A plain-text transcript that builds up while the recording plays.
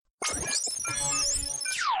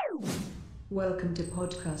Welcome to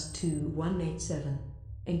podcast 2187.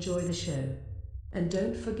 Enjoy the show. And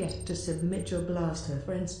don't forget to submit your blaster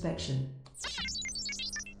for inspection.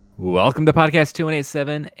 Welcome to podcast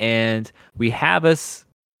 2187, and we have us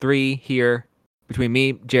three here between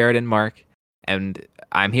me, Jared, and Mark. And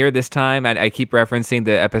I'm here this time. I keep referencing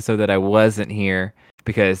the episode that I wasn't here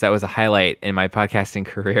because that was a highlight in my podcasting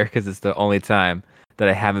career because it's the only time that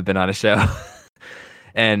I haven't been on a show.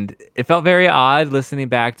 And it felt very odd listening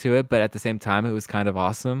back to it, but at the same time, it was kind of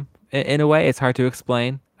awesome. In a way, it's hard to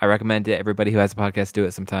explain. I recommend it. Everybody who has a podcast do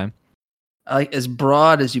it sometime. Like, as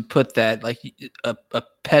broad as you put that, like a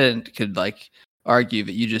pedant could like argue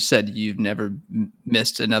that you just said you've never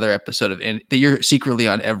missed another episode of that you're secretly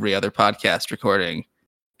on every other podcast recording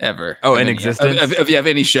ever. Oh, in existence? If you have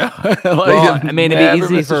any show. Well, I mean, it'd be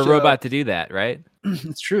easy for a robot to do that, right?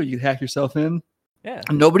 It's true. You hack yourself in. Yeah.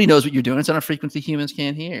 Nobody knows what you're doing. It's on a frequency humans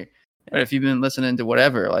can't hear. But if you've been listening to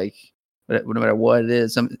whatever, like no matter what it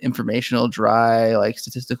is, some informational, dry, like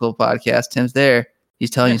statistical podcast, Tim's there.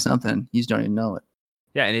 He's telling you something. You just don't even know it.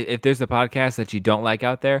 Yeah, and if there's a podcast that you don't like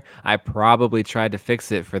out there, I probably tried to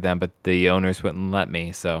fix it for them, but the owners wouldn't let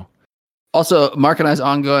me, so. Also, Mark and I's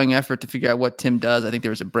ongoing effort to figure out what Tim does. I think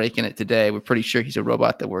there was a break in it today. We're pretty sure he's a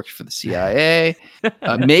robot that works for the CIA.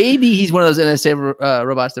 Maybe he's one of those NSA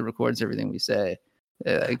robots that records everything we say.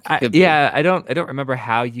 I don't remember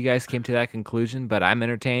how you guys came to that conclusion, but I'm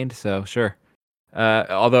entertained, so sure.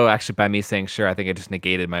 Although, actually, by me saying sure, I think I just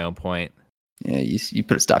negated my own point. Yeah, you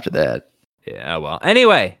put a stop to that. Yeah, well.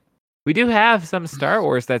 Anyway, we do have some Star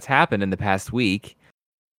Wars that's happened in the past week,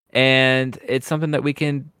 and it's something that we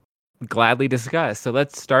can gladly discuss. So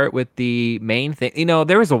let's start with the main thing. You know,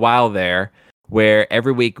 there was a while there where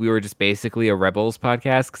every week we were just basically a Rebels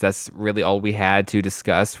podcast because that's really all we had to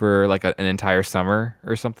discuss for like an entire summer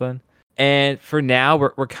or something. And for now,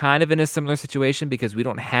 we're kind of in a similar situation because we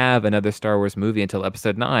don't have another Star Wars movie until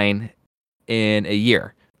Episode 9 in a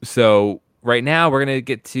year. So right now, we're going to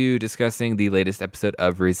get to discussing the latest episode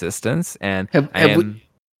of Resistance. And I know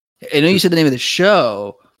you said the name of the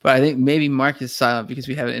show, but I think maybe Mark is silent because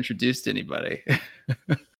we haven't introduced anybody.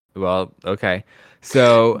 Well, okay.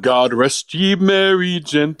 So God rest ye merry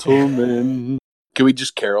gentlemen. Can we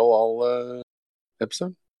just carol all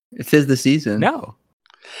episode? It says the season. No,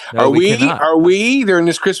 are we during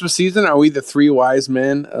this Christmas season? Are we the three wise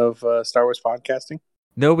men of Star Wars podcasting?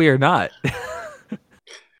 No, we are not.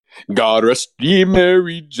 God rest ye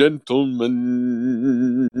merry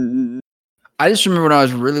gentlemen. I just remember when I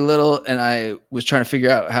was really little and I was trying to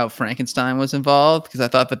figure out how Frankenstein was involved because I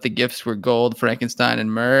thought that the gifts were gold, Frankenstein,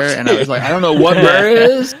 and myrrh. And I was like, I don't know what myrrh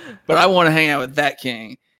is, but I want to hang out with that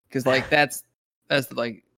king because like that's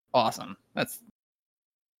like awesome. And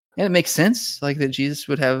it makes sense, like that Jesus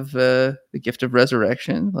would have the gift of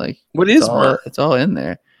resurrection. Like, what is myrrh? It's all in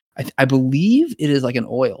there. I believe it is like an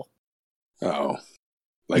oil. Oh,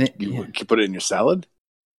 like you put it in your salad?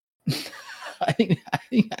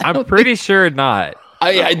 I'm pretty sure not.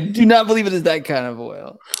 I do not believe it is that kind of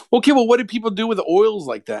oil. Okay, well, what did people do with oils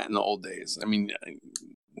like that in the old days? I mean,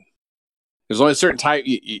 there's only a certain type.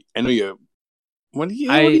 I know you. What do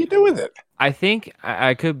you do with it? I think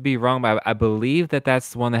I could be wrong, but I believe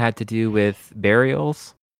that's the one that had to do with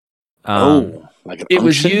burials. Like it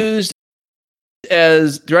was used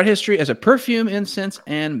as throughout history as a perfume, incense,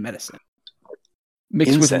 and medicine.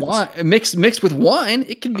 Mixed with wine,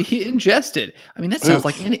 it can be ingested. I mean, that sounds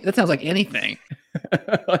like anything.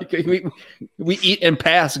 Like we eat and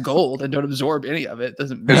pass gold and don't absorb any of it.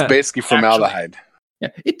 It's basically formaldehyde. Yeah,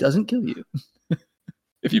 it doesn't kill you.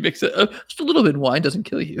 If you mix it just a little bit of wine, doesn't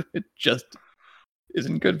kill you. It just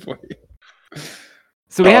isn't good for you.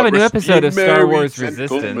 So we have a new episode of Star Wars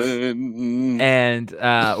Resistance, and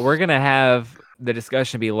we're gonna have the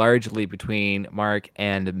discussion be largely between Mark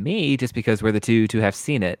and me, just because we're the two to have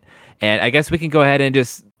seen it. And I guess we can go ahead and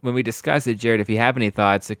just, when we discuss it, Jared, if you have any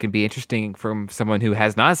thoughts, it can be interesting from someone who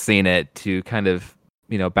has not seen it to kind of,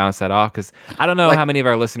 bounce that off. Because I don't know how many of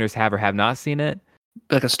our listeners have or have not seen it.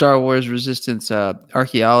 Like a Star Wars Resistance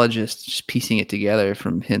archaeologist just piecing it together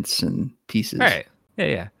from hints and pieces. All right.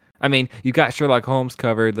 Yeah. I mean, you got Sherlock Holmes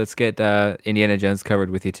covered. Let's get Indiana Jones covered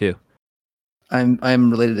with you too. I'm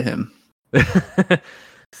related to him.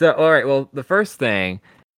 So, all right. Well, the first thing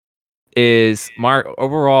is, Mark,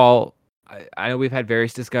 overall, I know we've had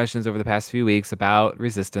various discussions over the past few weeks about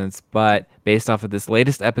Resistance, but based off of this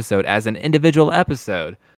latest episode, as an individual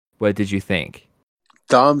episode, what did you think?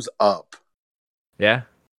 Thumbs up. Yeah?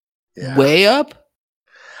 Way up?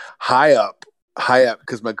 High up,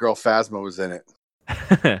 because my girl Phasma was in it.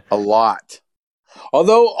 A lot.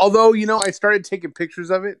 Although, I started taking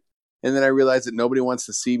pictures of it, and then I realized that nobody wants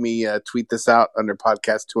to see me tweet this out under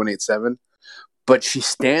podcast 2187. but she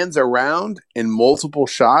stands around in multiple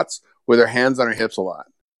shots with her hands on her hips a lot.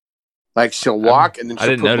 Like she'll walk and then I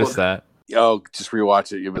didn't notice that. Oh, just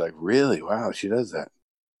rewatch it. You'll be like, really? Wow, she does that.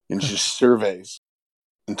 And she just surveys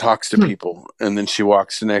and talks to people. And then she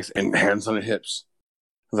walks the next and hands on her hips.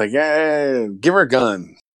 I was like, yeah, give her a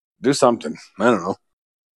gun. Do something. I don't know.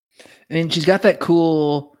 I mean, she's got that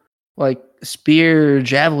cool like spear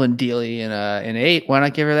javelin dealie in 8. Why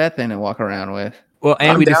not give her that thing to walk around with? Well,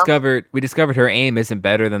 and I'm we down. discovered her aim isn't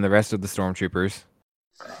better than the rest of the stormtroopers.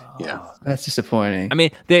 Yeah. That's disappointing. I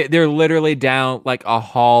mean, they're literally down like a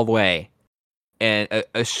hallway and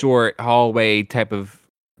a short hallway type of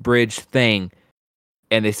bridge thing,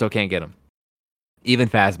 and they still can't get them. Even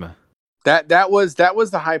Phasma. That was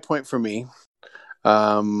the high point for me.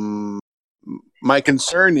 My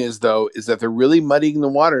concern is that they're really muddying the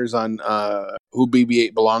waters on who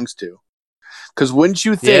BB-8 belongs to. Because wouldn't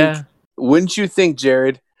you think,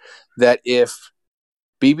 Jared, that if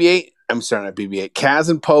BB-8, I'm sorry, not BB-8, Kaz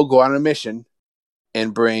and Poe go on a mission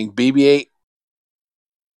and bring BB-8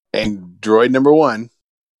 and droid number 1,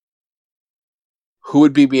 who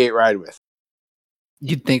would BB-8 ride with?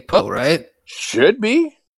 You'd think Poe, right? Should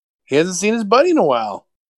be. He hasn't seen his buddy in a while.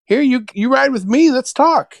 Here, you ride with me. Let's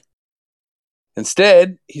talk.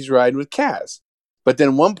 Instead, he's riding with Kaz. But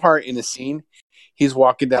then one part in the scene, he's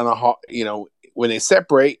walking down a hall. You know, when they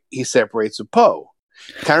separate, he separates with Poe.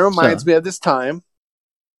 Kind of reminds me of this time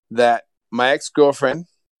that my ex-girlfriend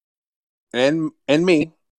and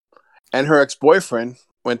me and her ex-boyfriend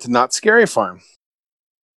went to Not Scary Farm.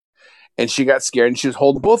 And she got scared and she was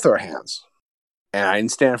holding both our hands. And I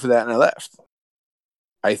didn't stand for that and I left.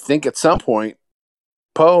 I think at some point,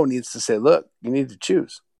 Poe needs to say, look, you need to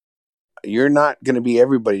choose. You're not going to be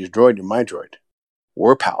everybody's droid. You're my droid.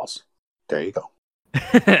 We're pals. There you go.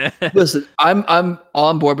 Listen, I'm all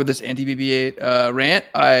on board with this anti-BB-8 rant.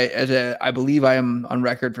 I believe I am on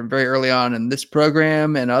record from very early on in this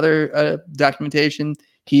program and other documentation.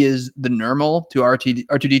 He is the normal to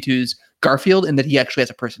R2D2's Garfield in that he actually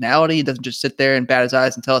has a personality. He doesn't just sit there and bat his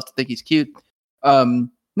eyes and tell us to think he's cute. No,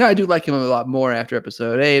 I do like him a lot more after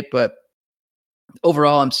episode 8, but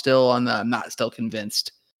overall, I'm not still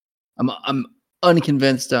convinced. I'm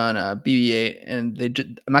unconvinced on BB-8, and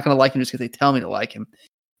I'm not going to like him just because they tell me to like him.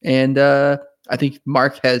 And I think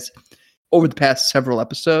Mark has, over the past several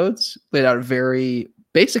episodes, laid out a very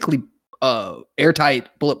basically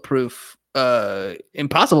airtight, bulletproof,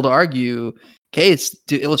 impossible to argue case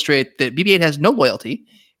to illustrate that BB-8 has no loyalty,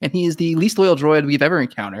 and he is the least loyal droid we've ever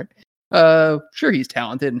encountered. Sure, he's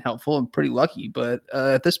talented and helpful and pretty lucky, but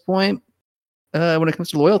at this point, when it comes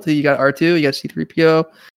to loyalty, you got R2, you got C-3PO.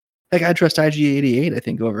 That guy trusts IG-88, I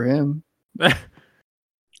think, over him.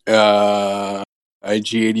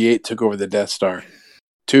 IG-88 took over the Death Star.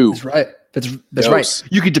 2. That's right. That's right.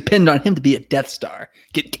 You could depend on him to be a Death Star.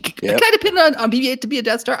 Can I depend on BB-8 to be a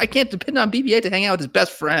Death Star? I can't depend on BB-8 to hang out with his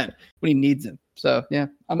best friend when he needs him. So yeah,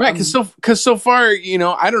 because so far, you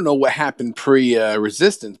know, I don't know what happened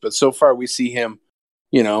pre-Resistance, but so far we see him,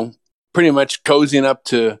 you know, pretty much cozying up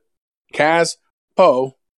to Kaz,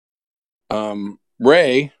 Poe,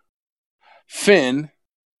 Rey, Finn,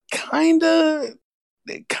 kind of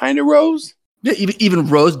Rose. Yeah, even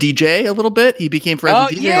Rose DJ a little bit. He became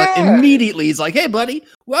friends with DJ. Yeah. Like, immediately, he's like, "Hey, buddy,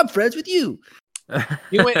 well, I'm friends with you."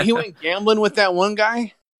 He went gambling with that one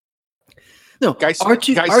guy. No, guy stuffed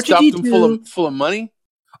him full of money.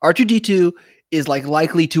 R2D2 is like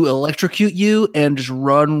likely to electrocute you and just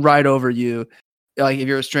run right over you, like if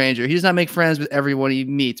you're a stranger. He does not make friends with everyone he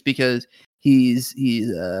meets because he's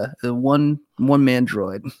the one man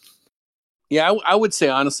droid. Yeah, I would say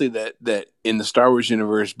honestly that in the Star Wars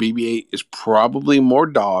universe, BB-8 is probably more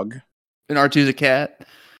dog, and R2's a cat.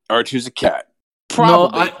 R2's a cat.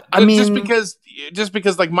 Probably. No, I mean, just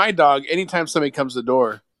because like my dog, anytime somebody comes to the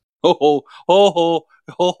door, ho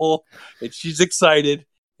ho, and she's excited,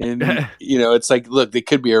 and you know, it's like, look, they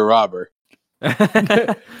could be a robber.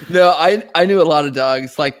 No, I knew a lot of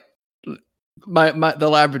dogs. Like the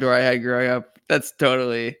Labrador I had growing up. That's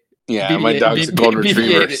totally. Yeah, BB-8, my dog's a golden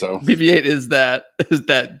retriever. BB-8, So BB-8 is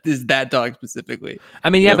that dog specifically. I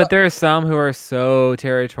mean, yeah, but there are some who are so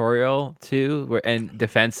territorial too, and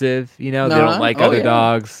defensive. You know, they don't like other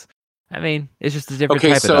dogs. I mean, it's just a different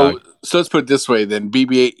type of dog. So let's put it this way: then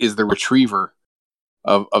BB-8 is the retriever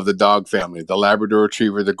of the dog family, the Labrador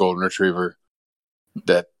Retriever, the Golden Retriever.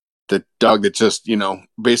 That the dog that just, you know,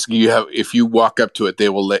 basically if you walk up to it, they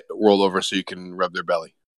will roll over so you can rub their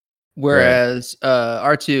belly. Whereas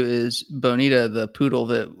R2 is Bonita, the poodle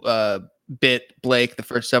that bit Blake the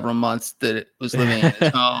first several months that it was living in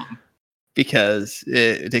his home because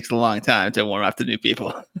it takes a long time to warm up to new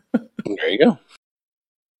people. There you go.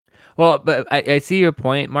 Well, but I see your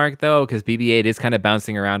point, Mark, though, because BB-8 is kind of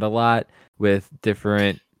bouncing around a lot with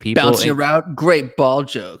different people. Bouncing around, great ball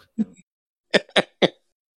joke.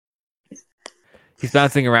 He's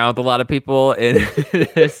bouncing around with a lot of people in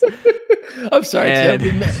this. I'm sorry, And-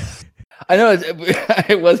 Tim. I know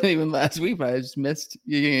it wasn't even last week, but I just missed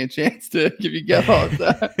you getting a chance to give you guess all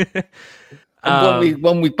the time. I'm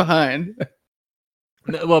 1 week behind.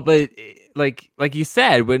 No, well, but like you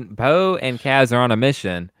said, when Poe and Kaz are on a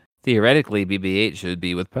mission, theoretically BB-8 should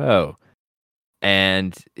be with Poe,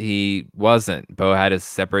 and he wasn't. Poe had a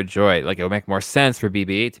separate droid. Like, it would make more sense for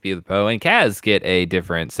BB-8 to be with Poe and Kaz get a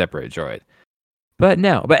different separate droid. But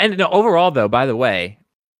no. Overall, though, by the way,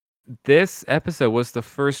 this episode was the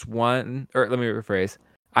first one. Or let me rephrase.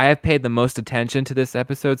 I have paid the most attention to this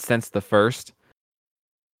episode since the first.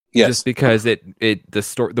 Yes. Just because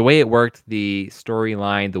the way it worked, the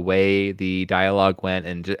storyline, the way the dialogue went,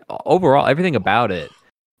 and overall everything about it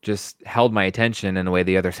just held my attention in a way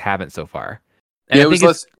the others haven't so far. And Yeah, I it was think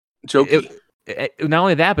less jokey. not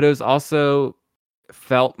only that, but it was also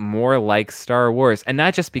felt more like Star Wars, and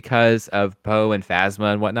not just because of Poe and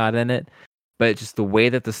Phasma and whatnot in it, but just the way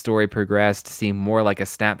that the story progressed seemed more like a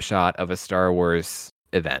snapshot of a Star Wars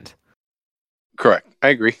event. Correct. I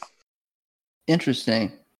agree.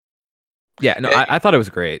 Interesting. Yeah, no, I thought it was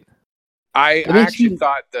great. I What makes actually you-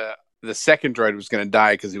 thought the second droid was going to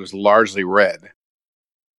die because he was largely red.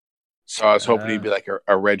 So I was hoping he'd be like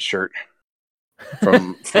a red shirt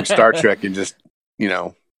from Star Trek and just,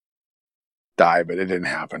 die, but it didn't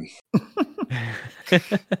happen.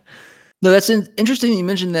 No, that's interesting. You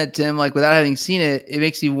mentioned that, Tim. Like, without having seen it, it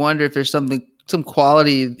makes you wonder if there's some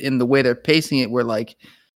quality in the way they're pacing it, where like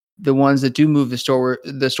the ones that do move the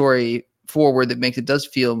story forward, that makes it does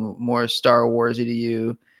feel more Star Warsy to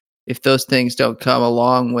you. If those things don't come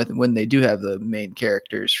along with when they do have the main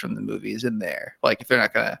characters from the movies in there, like if they're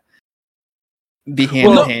not gonna be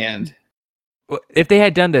hand in hand. Well, if they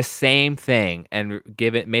had done the same thing and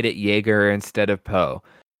made it Yeager instead of Poe,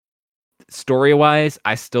 story-wise,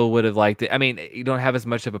 I still would have liked it. I mean, you don't have as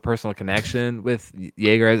much of a personal connection with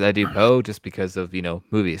Yeager as I do Poe, just because of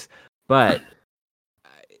movies. But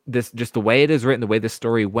this, just the way it is written, the way the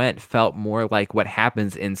story went, felt more like what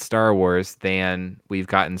happens in Star Wars than we've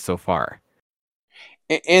gotten so far.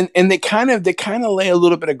 And they kind of lay a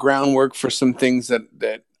little bit of groundwork for some things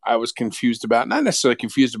that I was confused about. Not necessarily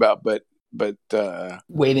confused about, but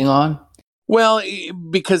Waiting on. well,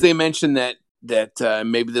 because they mentioned that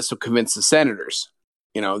maybe this will convince the senators,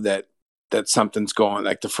 that something's going,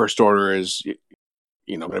 like the First Order is,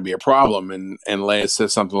 going to be a problem. And Leia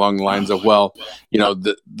says something along the lines of, well,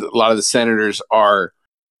 a lot of the senators are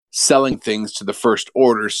selling things to the First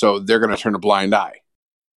Order, so they're going to turn a blind eye.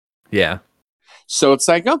 Yeah. So it's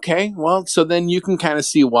like, okay, well, so then you can kind of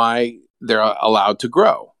see why they're allowed to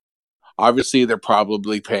grow. Obviously, they're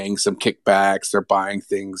probably paying some kickbacks. They're buying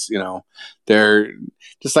things, they're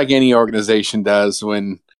just like any organization does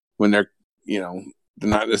when they're, they're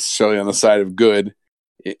not necessarily on the side of good,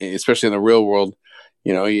 especially in the real world.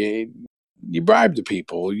 You bribe the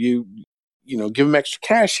people, you give them extra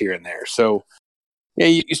cash here and there. So yeah,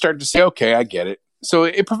 you start to say, okay, I get it. So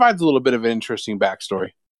it provides a little bit of an interesting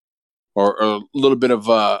backstory, or a little bit of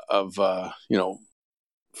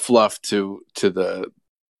fluff to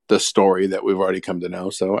the story that we've already come to know.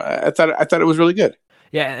 So I thought it was really good.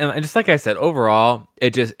 Yeah, and just like I said, overall,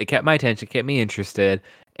 it kept my attention, kept me interested,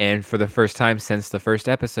 and for the first time since the first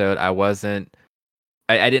episode,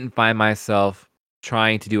 I didn't find myself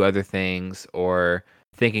trying to do other things or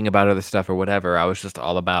thinking about other stuff or whatever. I was just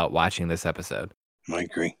all about watching this episode. I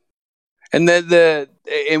agree. And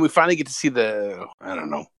and we finally get to see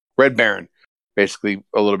Red Baron, basically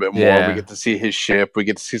a little bit more. Yeah. We get to see his ship. We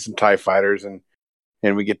get to see some TIE fighters, and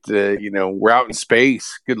we get to, we're out in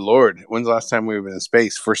space. Good Lord. When's the last time we've been in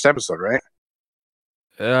space? First episode, right?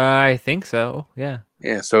 I think so. Yeah.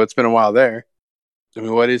 Yeah. So it's been a while there. I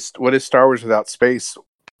mean, what is Star Wars without space?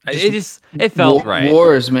 It felt right.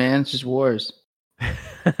 Wars, man. It's just wars.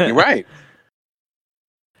 You're right.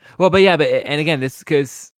 Well, and again,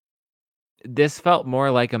 because this felt more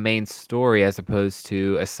like a main story as opposed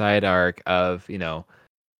to a side arc of,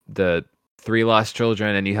 the 3 lost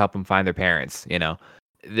children and you help them find their parents.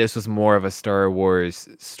 This was more of a Star Wars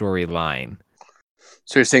storyline.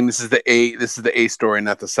 So you're saying this is the A story,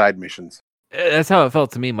 not the side missions. That's how it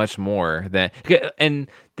felt to me, much more than. And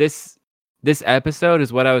this episode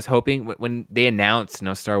is what I was hoping when they announced,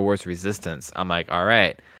 Star Wars Resistance. I'm like, all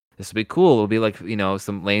right, this will be cool. It'll be like,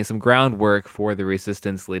 laying some groundwork for the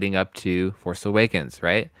Resistance leading up to Force Awakens,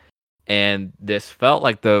 right? And this felt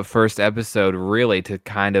like the first episode really to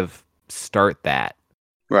kind of start that.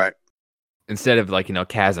 Right. instead of like,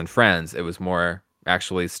 Kaz and Friends, it was more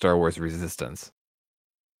actually Star Wars Resistance.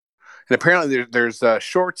 And apparently there's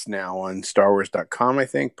shorts now on StarWars.com, I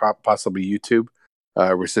think, possibly YouTube,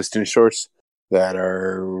 Resistance shorts that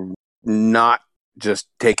are not just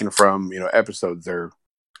taken from episodes. They're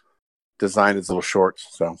designed as little shorts.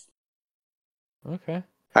 So okay,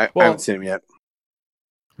 I haven't seen them yet.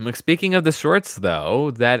 Like, speaking of the shorts,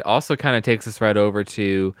 though, that also kind of takes us right over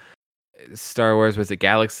to Star Wars. Was it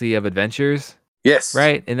Galaxy of Adventures? Yes.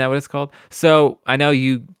 Right? Isn't that what it's called? So I know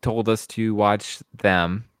you told us to watch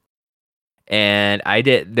them. And I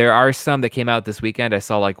did. There are some that came out this weekend. I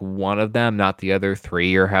saw like one of them, not the other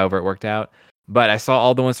three or however it worked out. But I saw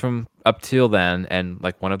all the ones from up till then and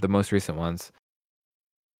like one of the most recent ones.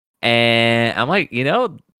 And I'm like,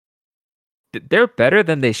 they're better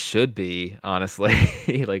than they should be, honestly.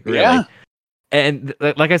 Like, really. Yeah. And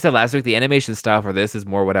like I said last week, the animation style for this is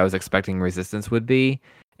more what I was expecting Resistance would be.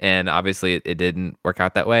 And obviously it didn't work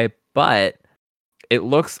out that way. But it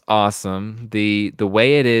looks awesome. The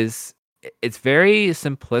way it is, it's very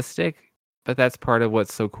simplistic, but that's part of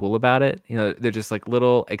what's so cool about it. They're just like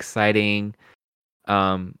little exciting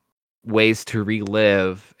ways to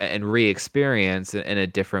relive and re-experience in a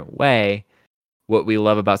different way what we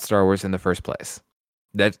love about Star Wars in the first place.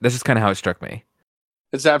 That's just kind of how it struck me.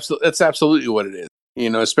 That's absolutely what it is.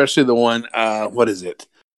 Especially the one. What is it?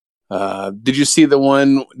 Did you see the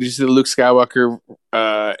one? Did you see the Luke Skywalker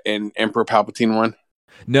and Emperor Palpatine one?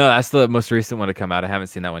 No, that's the most recent one to come out. I haven't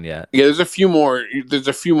seen that one yet. Yeah, there's a few more. There's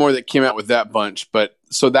a few more that came out with that bunch. But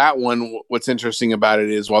so that one, what's interesting about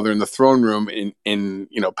it is while they're in the throne room in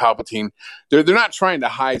Palpatine, they're not trying to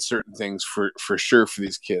hide certain things for sure for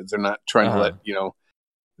these kids. They're not trying to let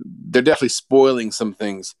They're definitely spoiling some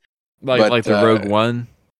things. Like the Rogue One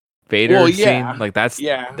Vader scene. Like that's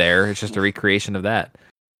there. It's just a recreation of that.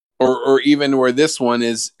 Or even where this one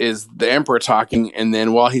is the Emperor talking, and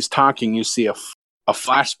then while he's talking, you see a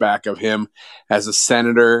flashback of him as a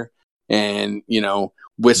senator and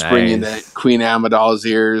whispering into Queen Amidala's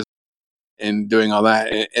ears and doing all that,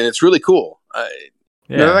 and it's really cool.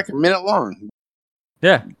 They're like a minute long.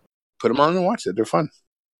 Yeah, put them on and watch it. They're fun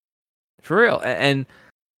for real. And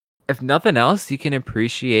if nothing else, you can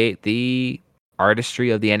appreciate the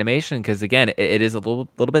artistry of the animation because again, it is a little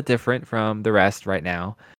bit different from the rest right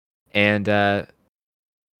now, and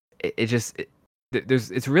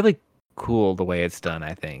it's really cool the way it's done,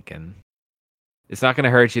 I think, and it's not going to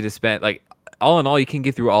hurt you to spend like all in all you can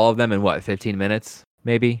get through all of them in 15 minutes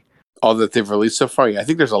maybe, all that they've released so far. I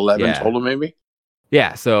think there's 11 total maybe.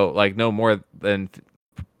 So like no more than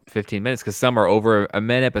 15 minutes because some are over a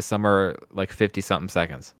minute but some are like 50 something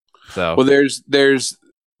seconds. So there's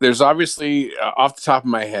obviously off the top of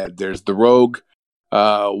my head there's the Rogue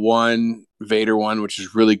one, Vader one, which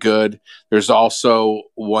is really good. There's also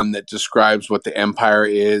one that describes what the Empire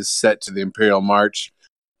is set to the Imperial March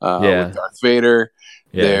with Darth Vader.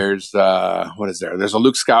 There's what is there? There's a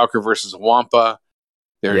Luke Skywalker versus a Wampa.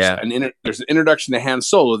 There's an introduction to Han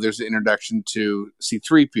Solo. There's an introduction to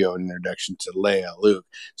C-3PO, an introduction to Leia, Luke.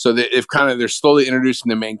 So they're slowly introducing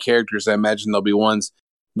the main characters. I imagine there'll be ones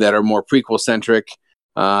that are more prequel centric.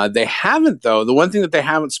 They haven't though. The one thing that they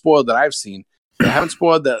haven't spoiled that I've seen. They haven't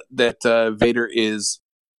spoiled that Vader is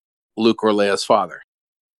Luke or Leia's father.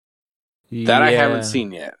 That I haven't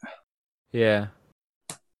seen yet. Yeah.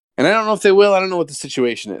 And I don't know if they will. I don't know what the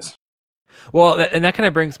situation is. Well, and that kind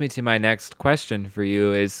of brings me to my next question for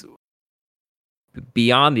you is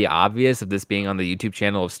beyond the obvious of this being on the YouTube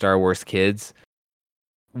channel of Star Wars Kids,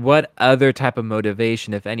 what other type of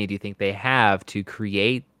motivation, if any, do you think they have to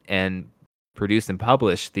create and produce and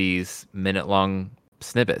publish these minute-long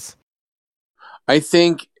snippets? I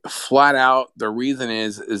think flat out the reason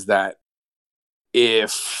is that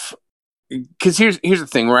because here's the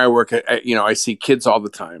thing where I work, I see kids all the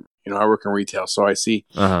time. I work in retail, so I see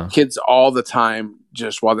kids all the time.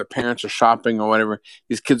 Just while their parents are shopping or whatever,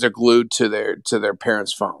 these kids are glued to their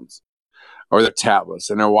parents' phones or their tablets,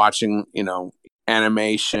 and they're watching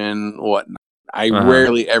animation, whatnot. I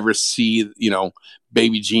rarely ever see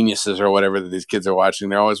Baby Geniuses or whatever that these kids are watching.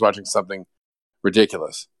 They're always watching something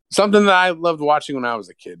ridiculous. Something that I loved watching when I was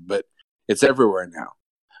a kid, but it's everywhere now.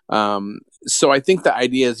 So I think the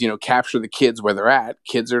idea is, capture the kids where they're at.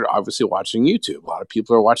 Kids are obviously watching YouTube. A lot of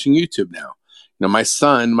people are watching YouTube now. My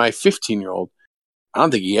son, my 15-year-old, I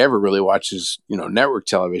don't think he ever really watches, network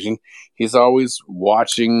television. He's always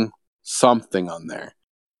watching something on there,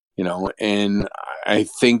 and I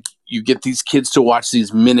think you get these kids to watch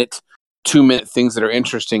these 2-minute things that are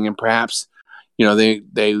interesting, and perhaps, they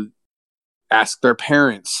ask their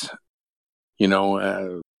parents,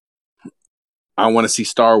 I I want to see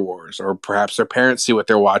Star Wars, or perhaps their parents see what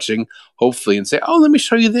they're watching, hopefully, and say, "Oh, let me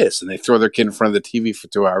show you this," and they throw their kid in front of the TV for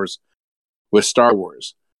 2 hours with Star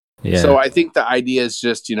Wars. Yeah. So I think the idea is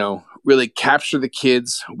just, really capture the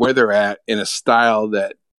kids where they're at in a style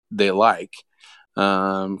that they like,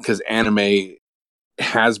 because anime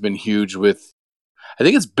has been huge. I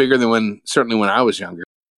think it's bigger than certainly when I was younger.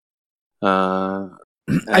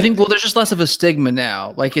 I think, there's just less of a stigma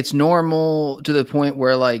now. Like, it's normal to the point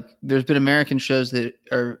where, like, there's been American shows that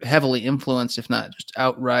are heavily influenced, if not just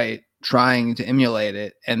outright trying to emulate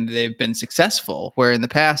it, and they've been successful. Where in the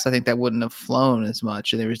past, I think that wouldn't have flown as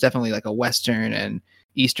much. And there was definitely like a Western and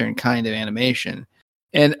Eastern kind of animation.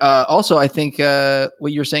 And also, I think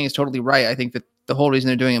what you're saying is totally right. I think that the whole reason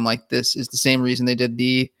they're doing them like this is the same reason they did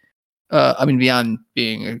beyond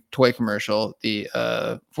being a toy commercial, the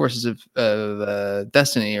Forces of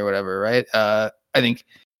Destiny or whatever, right? I think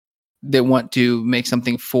they want to make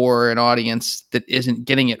something for an audience that isn't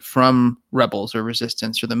getting it from Rebels or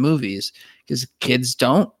Resistance or the movies, because kids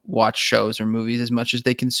don't watch shows or movies as much as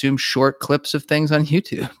they consume short clips of things on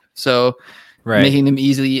YouTube. So making them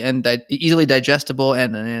easily digestible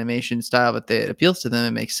and an animation style that appeals to them,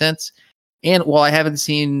 it makes sense. And while I haven't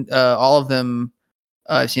seen all of them,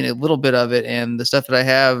 I've seen a little bit of it, and the stuff that I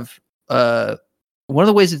have, one of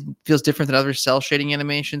the ways it feels different than other cell shading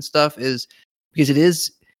animation stuff is because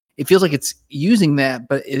it feels like it's using that,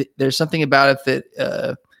 but there's something about it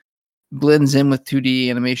that blends in with 2D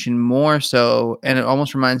animation more so, and it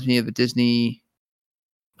almost reminds me of a Disney,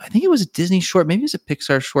 I think it was a Disney short, maybe it was a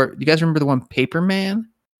Pixar short. Do you guys remember the one Paper Man?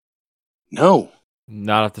 No.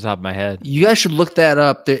 Not off the top of my head. You guys should look that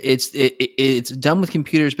up. It's done with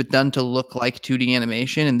computers, but done to look like 2D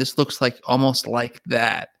animation, and this looks like almost like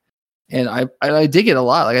that. And I dig it a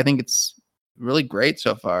lot. Like, I think it's really great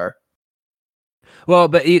so far. Well,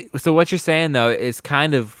 but so what you're saying though is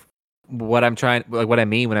kind of what what I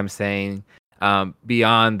mean when I'm saying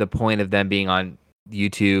beyond the point of them being on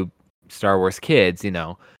YouTube, Star Wars Kids.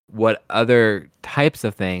 What other types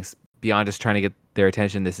of things beyond just trying to get their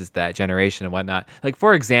attention, this is that generation and whatnot. Like,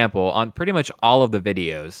 for example, on pretty much all of the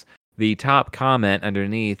videos, the top comment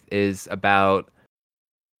underneath is about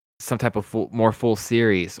some type of more full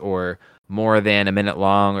series, or more than a minute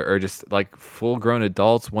long, or just like full grown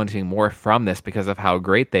adults wanting more from this because of how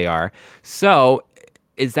great they are. So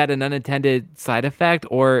is that an unintended side effect,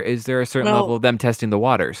 or is there a certain level of them testing the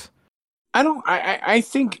waters? I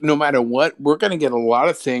think no matter what, we're going to get a lot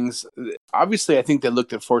of things. Obviously, I think they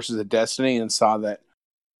looked at Forces of Destiny and saw that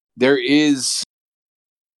there is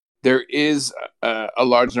a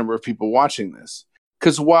large number of people watching this.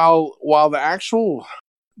 Because while the actual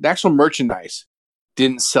merchandise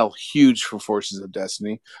didn't sell huge for Forces of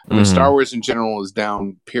Destiny, I mean, Star Wars in general is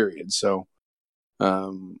down, period. So,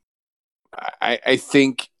 I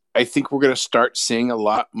think we're going to start seeing a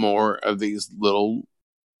lot more of these little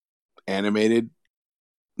animated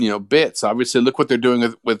bits. Obviously, look what they're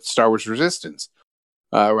doing with Star Wars Resistance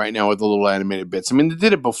right now with the little animated bits. I mean, they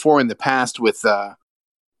did it before in the past with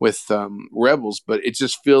Rebels, but it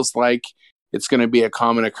just feels like it's going to be a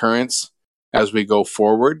common occurrence as we go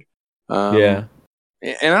forward. And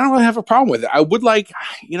I don't really have a problem with it. I would like,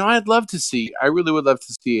 I'd love to see. I really would love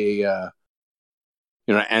to see a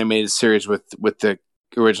animated series with the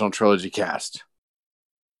original trilogy cast.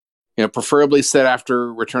 Preferably set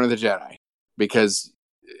after Return of the Jedi, because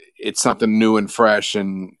it's something new and fresh,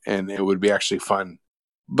 and it would be actually fun.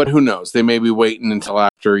 But who knows? They may be waiting until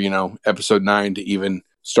after, episode 9 to even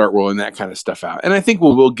start rolling that kind of stuff out. And I think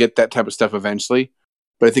we'll get that type of stuff eventually.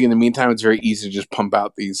 But I think in the meantime, it's very easy to just pump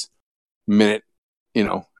out these minute,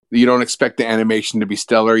 you don't expect the animation to be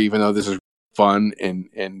stellar, even though this is fun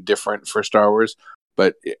and different for Star Wars.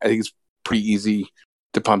 But I think it's pretty easy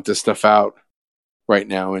to pump this stuff out right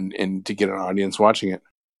now and to get an audience watching it.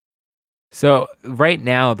 So right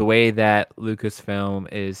now, the way that Lucasfilm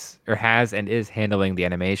is handling the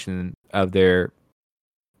animation of their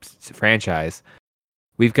franchise,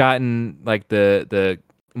 we've gotten like the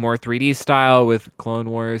more 3D style with Clone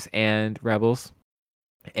Wars and Rebels,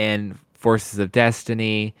 and Forces of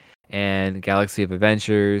Destiny and Galaxy of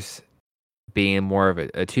Adventures being more of a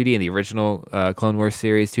 2D in the original Clone Wars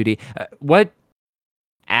series 2D. What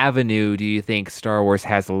avenue do you think Star Wars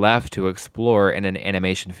has left to explore in an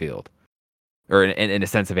animation field, or in a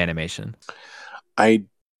sense of animation? I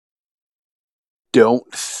don't.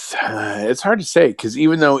 It's hard to say, because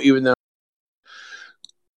even though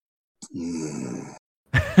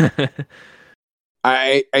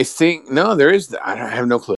I think no, there is. I have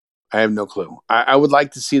no clue. I would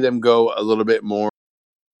like to see them go a little bit more,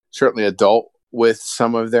 certainly adult with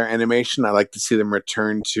some of their animation. I like to see them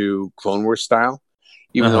return to Clone Wars style.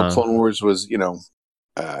 even though Uh-huh. Clone Wars was,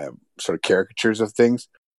 sort of caricatures of things.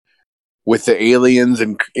 With the aliens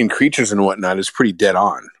and creatures and whatnot, is pretty dead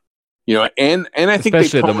on. And I think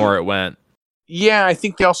Especially they the more it went. Yeah, I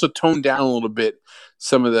think they also toned down a little bit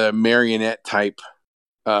some of the marionette type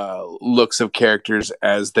looks of characters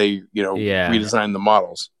as they, redesign the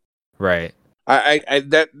models. Right.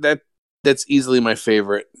 That's easily my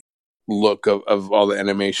favorite look of all the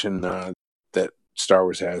animation that Star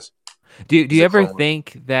Wars has. Do you ever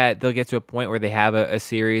think that they'll get to a point where they have a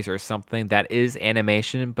series or something that is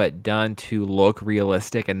animation but done to look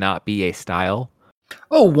realistic and not be a style?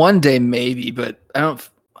 Oh, one day maybe, but I don't.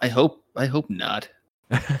 I hope not.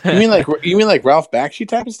 You mean like Ralph Bakshi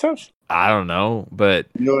type of stuff? I don't know, but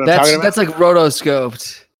You know what I'm talking about? That's like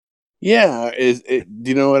rotoscoped. Yeah. Do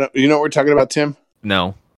you know what we're talking about, Tim?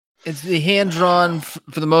 no. It's the hand drawn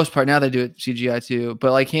for the most part. Now they do it CGI too,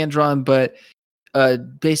 but like hand drawn, but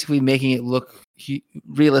basically making it look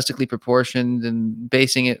realistically proportioned and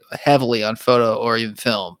basing it heavily on photo or even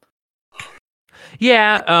film.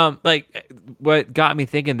 Yeah, like what got me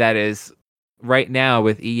thinking that is right now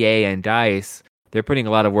with EA and DICE, they're putting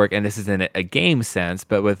a lot of work, and this is in a game sense,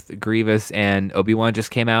 but with Grievous and Obi-Wan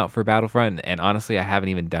just came out for Battlefront, and honestly, I haven't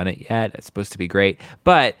even done it yet. It's supposed to be great,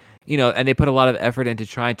 but and they put a lot of effort into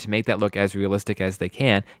trying to make that look as realistic as they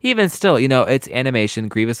can. Even still, it's animation.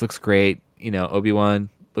 Grievous looks great. Obi-Wan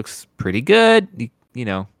looks pretty good.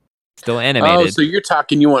 Still animated. Oh, so you're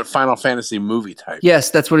talking you want Final Fantasy movie type?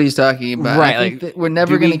 Yes, that's what he's talking about. Right, I think that we're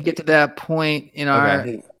never going to get to that point in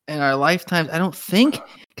our lifetimes. I don't think,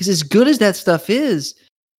 because as good as that stuff is,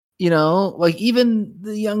 like even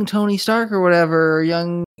the young Tony Stark or whatever, or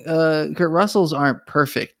young Kurt Russells aren't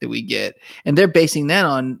perfect that we get, and they're basing that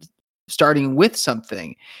on starting with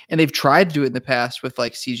something. And they've tried to do it in the past with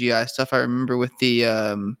like CGI stuff. I remember with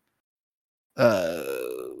the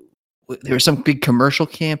there was some big commercial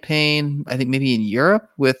campaign, I think maybe in Europe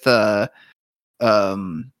with Audrey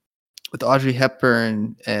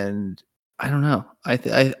Hepburn, and I don't know.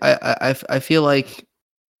 I feel like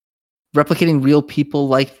replicating real people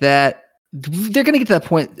like that, they're going to get to that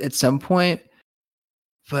point at some point,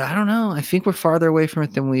 but I don't know. I think we're farther away from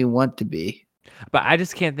it than we want to be. But I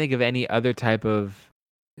just can't think of any other type of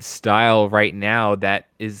style right now that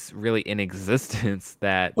is really in existence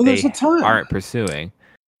that there's they a ton. aren't pursuing.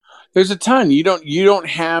 There's a ton. You don't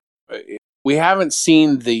have. We haven't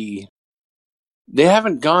seen they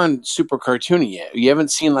haven't gone super cartoony yet. You haven't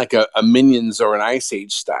seen like a Minions or an Ice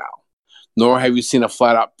Age style, nor have you seen a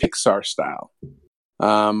flat out Pixar style.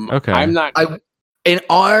 Okay. I'm not. In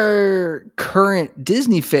our current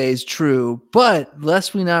Disney phase, true, but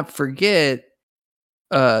lest we not forget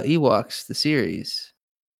Ewoks, the series.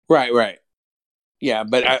 Right. Yeah,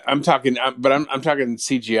 but I'm talking. I'm talking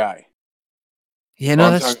CGI. Yeah,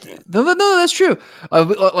 no, that's true.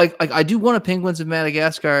 Like I do want a Penguins of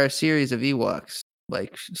Madagascar series of Ewoks,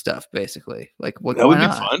 like stuff, basically. Like what? That would be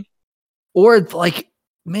fun. Or like,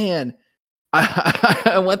 man,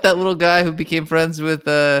 I want that little guy who became friends with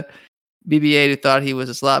BB-8 who thought he was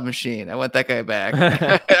a slot machine. I want that guy back.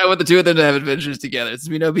 I want the two of them to have adventures together. Since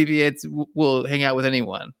we know BB-8 will hang out with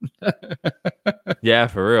anyone. Yeah,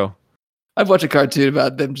 for real. I've watched a cartoon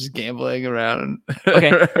about them just gambling around.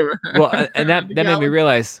 Okay. Well, and that made me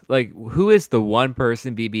realize, like, who is the one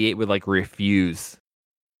person BB-8 would like refuse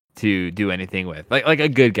to do anything with? Like a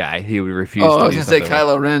good guy, he would refuse. Oh, to I was do gonna say something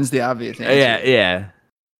Kylo Ren's the obvious answer. Yeah.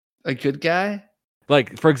 A good guy?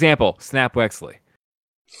 Like, for example, Snap Wexley.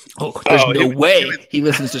 There's no way he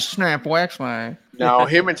listens to Snap Wexley. No,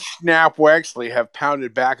 him and Snap Wexley have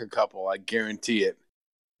pounded back a couple. I guarantee it.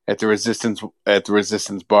 At the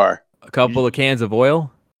Resistance bar. A couple of cans of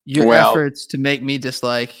oil. Your efforts to make me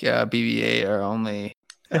dislike BB-8 are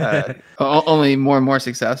only more and more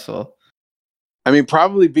successful. I mean,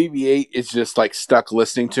 probably BB-8 is just like stuck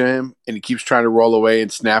listening to him, and he keeps trying to roll away,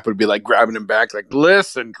 and Snap would be like grabbing him back, like,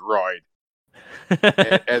 "Listen, droid,"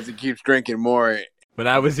 as he keeps drinking more. When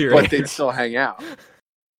I was your age, but they'd still hang out,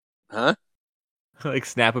 huh? Like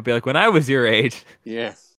Snap would be like, "When I was your age."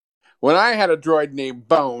 Yeah. When I had a droid named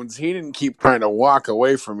Bones, he didn't keep trying to walk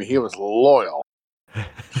away from me. He was loyal.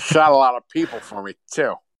 Shot a lot of people for me,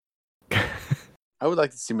 too. I would like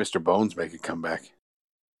to see Mr. Bones make a comeback.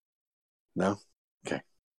 No? Okay.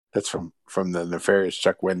 That's from the nefarious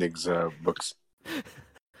Chuck Wendig's books.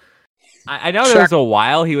 I know there was a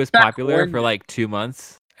while he was popular for like 2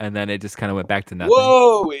 months, and then it just kind of went back to nothing.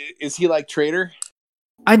 Whoa! Is he like Trader?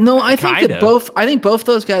 I think both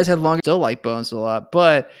those guys had long. Still like Bones a lot,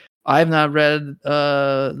 but I have not read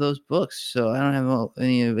those books, so I don't have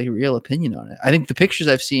any real opinion on it. I think the pictures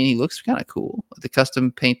I've seen, he looks kind of cool. The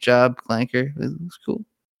custom paint job, Clanker, it looks cool.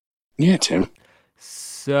 Yeah, Tim.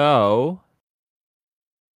 So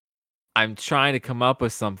I'm trying to come up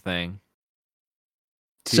with something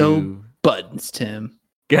So buttons, Tim.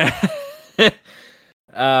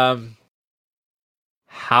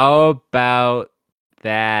 How about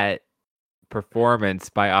that performance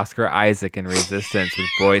by Oscar Isaac in Resistance with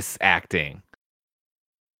voice acting?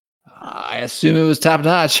 I assume it was top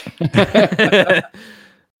notch.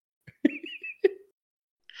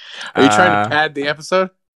 Are you trying to pad the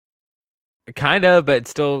episode? Kind of, but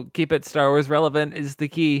still keep it Star Wars relevant is the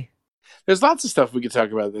key. There's lots of stuff we could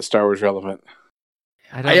talk about that's Star Wars relevant.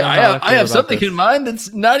 I don't know how I have something in mind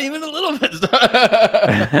that's not even a little bit.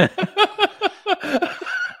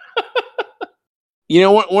 You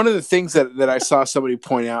know what? One of the things that I saw somebody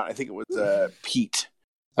point out, I think it was Pete,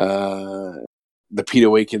 the Pete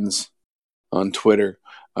Awakens on Twitter.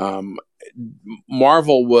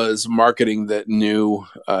 Marvel was marketing that new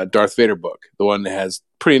Darth Vader book, the one that has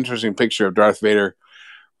pretty interesting picture of Darth Vader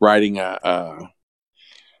riding a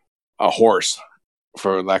horse,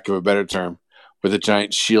 for lack of a better term, with a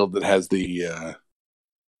giant shield that has the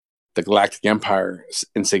Galactic Empire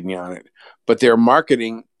insignia on it. But they're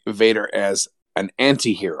marketing Vader as an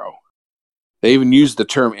anti-hero. They even use the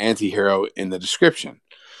term anti-hero in the description.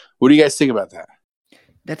 What do you guys think about that?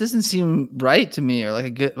 That doesn't seem right to me, or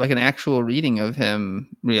like an actual reading of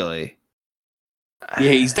him, really.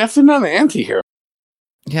 Yeah, he's definitely not an anti-hero.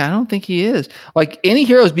 Yeah, I don't think he is. Like,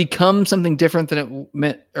 anti-heroes become something different than it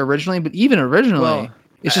meant originally, but even originally,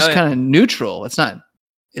 it's just kind of neutral. It's not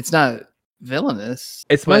villainous.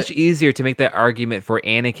 It's much easier to make that argument for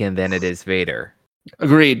Anakin than it is Vader.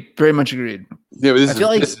 Agreed. Very much agreed. Yeah, but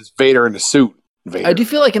this is Vader in a suit. Vader. I do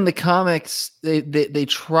feel like in the comics, they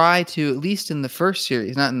try to, at least in the first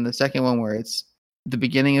series, not in the second one where it's the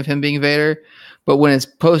beginning of him being Vader, but when it's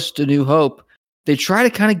post A New Hope, they try to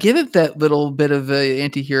kind of give it that little bit of a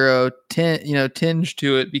anti-hero tinge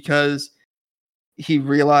to it, because he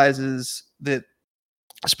realizes that,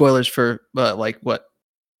 spoilers for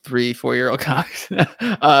 3-4-year-old comics,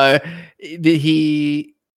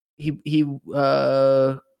 he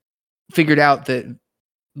figured out that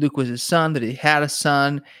Luke was his son, that he had a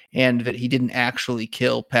son, and that he didn't actually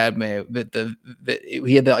kill Padme. That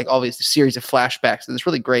he had all these series of flashbacks. And this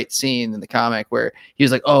really great scene in the comic where he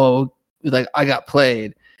was like, "Oh, I got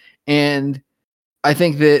played," and I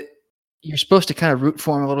think that you're supposed to kind of root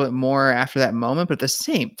for him a little bit more after that moment. But at the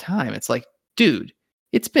same time, it's like, dude,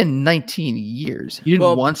 it's been 19 years. You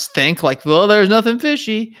didn't once think there's nothing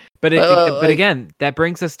fishy. But again, that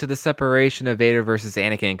brings us to the separation of Vader versus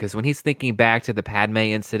Anakin, because when he's thinking back to the Padme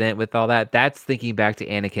incident with all that, that's thinking back to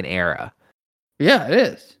Anakin era. Yeah, it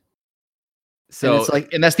is. So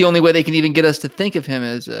and that's the only way they can even get us to think of him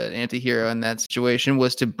as an anti-hero in that situation,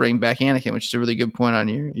 was to bring back Anakin, which is a really good point on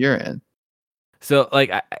your end. So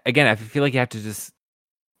I feel like you have to just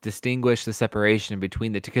distinguish the separation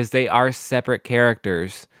between the two, because they are separate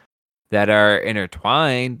characters that are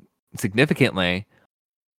intertwined significantly.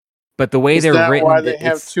 But the way they're written, why they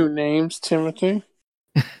have two names, Timothy?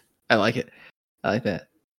 I like it. I like that.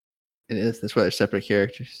 It is. That's why they're separate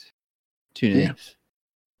characters. Two names. Yeah.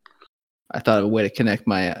 I thought of a way to connect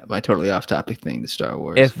my totally off-topic thing to Star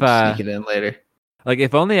Wars. If sneak it in later.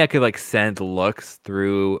 If only I could send looks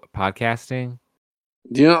through podcasting.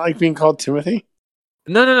 Do you not like being called Timothy?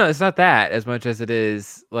 No. It's not that as much as it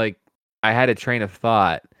is I had a train of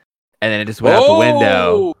thought and then it just went out the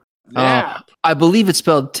window. Yeah. I believe it's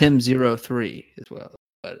spelled Tim03 as well.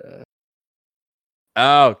 But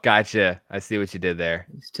oh, gotcha. I see what you did there.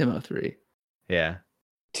 It's Tim03. Yeah.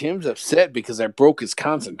 Tim's upset because I broke his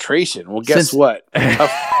concentration. Well, guess what? Ow.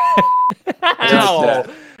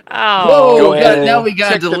 Whoa, now we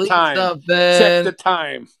got to delete stuff then. Check the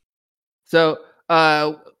time. So,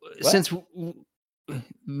 since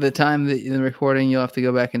the time that in the recording, you'll have to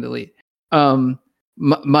go back and delete.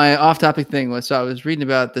 My off-topic thing was, so I was reading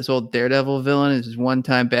about this old Daredevil villain. This is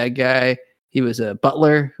one-time bad guy. He was a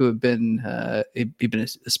butler who had been he'd been a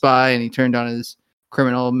spy, and he turned on his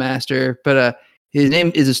criminal master. But his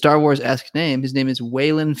name is a Star Wars-esque name. His name is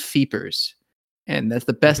Waylon Feepers, and that's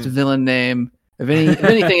the best villain name of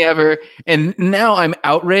anything ever. And now I'm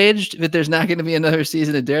outraged that there's not going to be another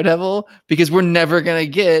season of Daredevil, because we're never going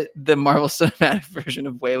to get the Marvel Cinematic version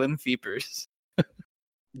of Waylon Feepers.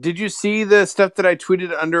 Did you see the stuff that I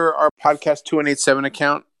tweeted under our podcast 2187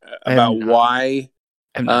 account about why?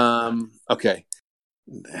 Okay.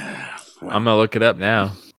 I'm gonna look it up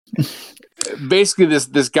now. Basically,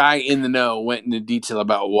 this guy in the know went into detail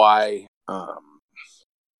about why.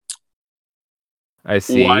 I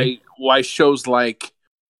see why shows like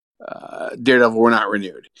Daredevil were not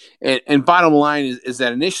renewed. And bottom line is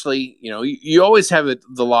that initially, you always have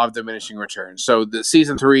the law of diminishing returns. So the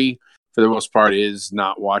season 3, for the most part, is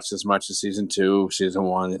not watched as much as season 2, season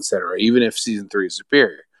 1, etc. Even if season 3 is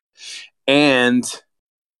superior. And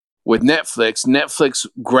with Netflix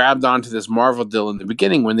grabbed onto this Marvel deal in the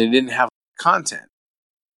beginning when they didn't have content.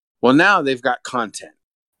 Well, now they've got content.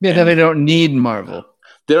 Yeah, now they don't need Marvel.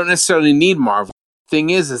 They don't necessarily need Marvel.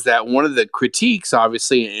 Thing is that one of the critiques,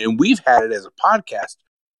 obviously, and we've had it as a podcast,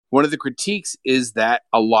 one of the critiques is that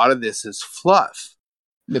a lot of this is fluff.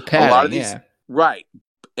 The padding, a lot of these, right.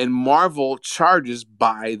 And Marvel charges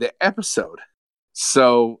by the episode.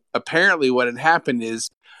 So apparently what had happened is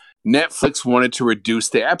Netflix wanted to reduce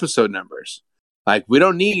the episode numbers. Like, we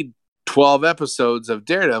don't need 12 episodes of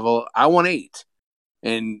Daredevil. I want 8.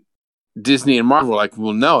 And Disney and Marvel were like,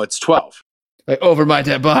 well, no, it's 12. Like, over my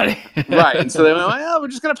dead body. Right. And so they went, well, we're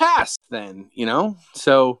just going to pass then,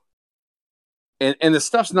 So, and the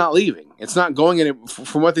stuff's not leaving. It's not going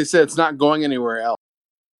from what they said, it's not going anywhere else.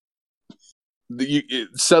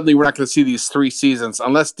 Suddenly we're not going to see these 3 seasons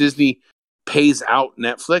unless Disney pays out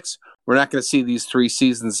Netflix. We're not going to see these 3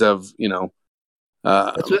 seasons of,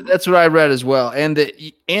 that's what I read as well. And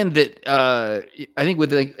that I think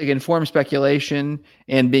with informed speculation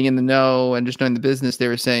and being in the know and just knowing the business, they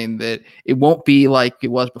were saying that it won't be like it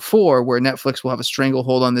was before, where Netflix will have a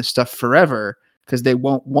stranglehold on this stuff forever because they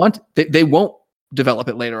won't develop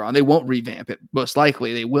it later on. They won't revamp it. Most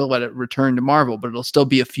likely they will let it return to Marvel, but it'll still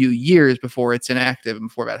be a few years before it's inactive and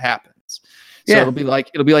before that happens. So it'll be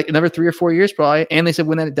like another 3 or 4 years probably. And they said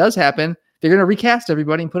when that does happen, they're going to recast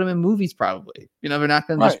everybody and put them in movies probably. They're not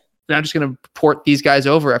going to they're not just going to port these guys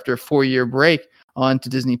over after a 4-year break onto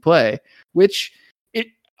Disney Play, which it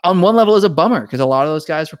on one level is a bummer because a lot of those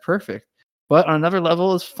guys were perfect, but on another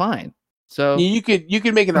level is fine. So you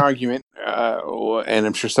could make an argument, and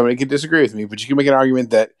I'm sure somebody could disagree with me, but you can make an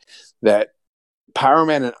argument that Power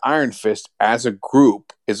Man and Iron Fist as a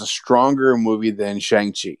group is a stronger movie than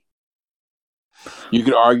Shang-Chi. You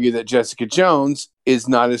could argue that Jessica Jones is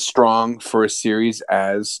not as strong for a series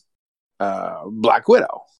as Black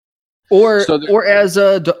Widow, or as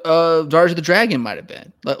Daughters of the Dragon might have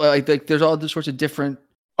been. Like there's all sorts of different.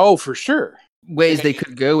 Oh, for sure. Ways they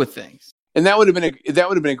could go with things. And that would have been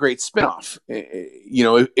a great spinoff.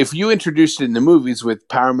 If you introduced it in the movies with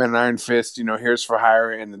Power Man and Iron Fist, Here's for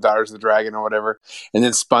Hire and the Daughters of the Dragon or whatever, and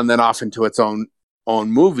then spun that off into its own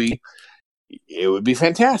movie, it would be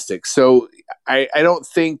fantastic. So I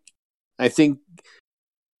think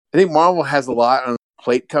Marvel has a lot on the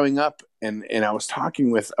plate coming up, and I was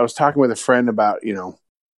talking with a friend about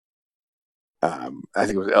I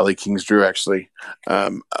think it was Ellie Kings Drew actually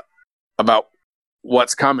about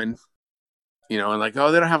what's coming. And like,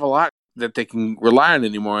 oh, they don't have a lot that they can rely on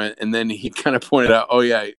anymore. And then he kind of pointed out, oh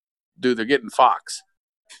yeah, dude, they're getting Fox.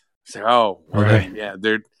 So, oh, right, yeah,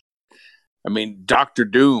 Doctor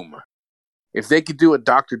Doom. If they could do a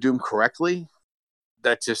Doctor Doom correctly,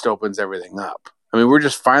 that just opens everything up. We're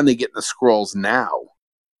just finally getting the Skrulls now.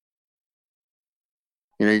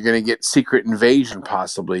 You're going to get Secret Invasion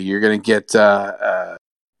possibly. You're going to get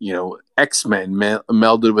X-Men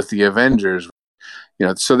melded with the Avengers.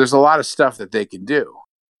 So there's a lot of stuff that they can do.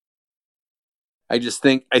 I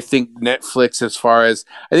think Netflix, as far as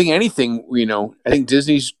I think anything, I think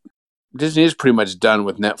Disney is pretty much done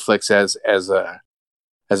with Netflix as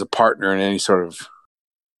a partner in any sort of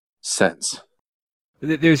sense.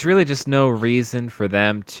 There's really just no reason for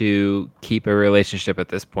them to keep a relationship at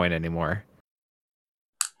this point anymore.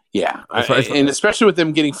 Yeah, and especially with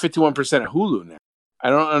them getting 51% of Hulu now. I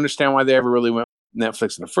don't understand why they ever really went with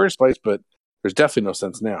Netflix in the first place, but there's definitely no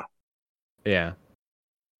sense now. Yeah.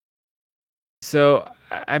 So,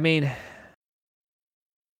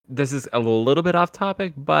 this is a little bit off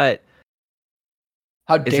topic, but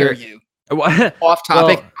how dare you? Off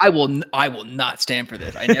topic. Well, I will not stand for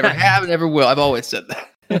this. I never have, never will. I've always said that.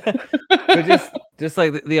 But just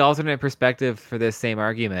like the alternate perspective for this same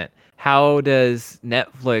argument, how does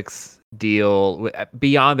Netflix deal with,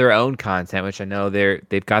 beyond their own content, which I know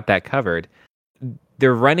they've got that covered?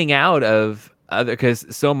 They're running out of other, because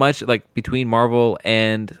so much like between Marvel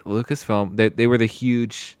and Lucasfilm, they were the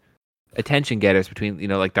huge attention getters between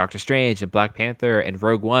like Doctor Strange and Black Panther and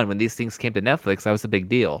Rogue One. When these things came to Netflix, that was a big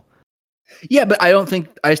deal. Yeah, but I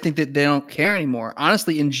just think that they don't care anymore.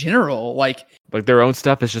 Honestly, in general, like their own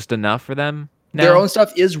stuff is just enough for them now? Their own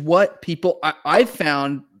stuff is what people I've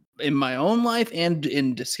found in my own life and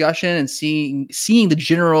in discussion and seeing the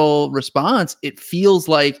general response. It feels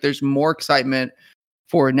like there's more excitement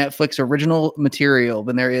for Netflix original material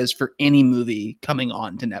than there is for any movie coming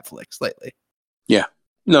on to Netflix lately. Yeah,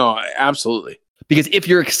 no, absolutely. Because if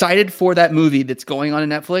you're excited for that movie that's going on in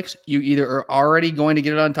Netflix, you either are already going to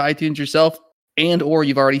get it onto iTunes yourself, and or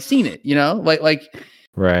you've already seen it. You know, like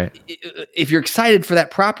Right. if you're excited for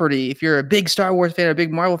that property, if you're a big Star Wars fan or a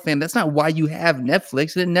big Marvel fan, that's not why you have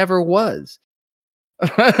Netflix, and it never was.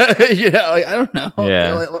 You know, like, I don't know.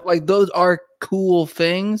 Yeah. Like those are cool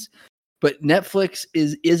things, but Netflix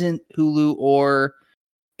isn't Hulu or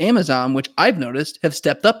Amazon, which I've noticed have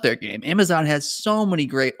stepped up their game. Amazon has so many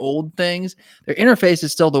great old things. Their interface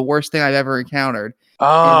is still the worst thing I've ever encountered.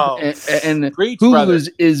 Oh, and preach, brother. Hulu's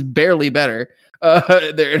is barely better.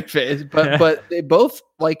 Their interface, but they both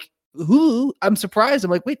like Hulu. I'm surprised. I'm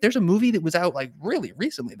like, wait, there's a movie that was out like really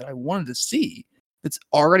recently that I wanted to see. It's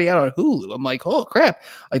already out on Hulu. I'm like, oh crap!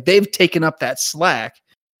 Like they've taken up that slack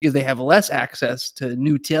because they have less access to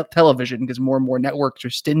new television because more and more networks are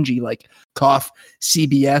stingy. Like cough,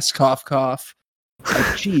 CBS, cough.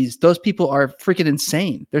 Like, geez, those people are freaking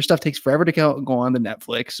insane. Their stuff takes forever to go on the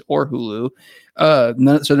Netflix or Hulu. So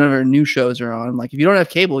none of our new shows are on. Like if you don't have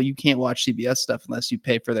cable, you can't watch CBS stuff unless you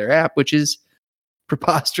pay for their app, which is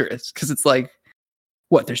preposterous because it's like,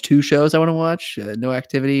 what? There's 2 shows I want to watch: No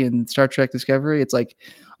Activity and Star Trek Discovery. It's like,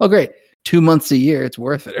 oh great, 2 months a year, it's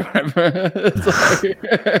worth it. Or whatever.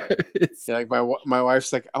 It's Yeah, like my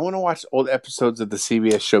wife's like, I want to watch old episodes of the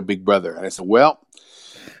CBS show Big Brother, and I said, well,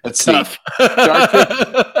 let's see. tough.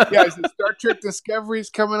 I said Star Trek Discovery's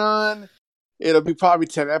coming on. It'll be probably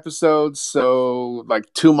 10 episodes. So like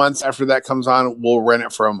 2 months after that comes on, we'll rent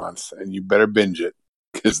it for a month, and you better binge it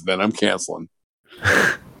because then I'm canceling.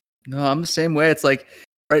 No, I'm the same way. It's like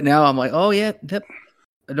right now I'm like, oh yeah, yep.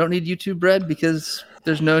 I don't need YouTube Red because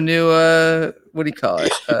there's no new what do you call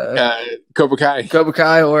it? Cobra Kai. Cobra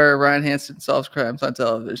Kai or Ryan Hansen solves crimes on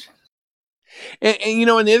television. And you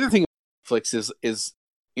know, and the other thing about Netflix is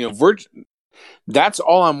you know, Virgin. That's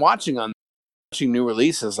all I'm watching on watching new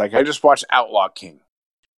releases. Like I just watched Outlaw King.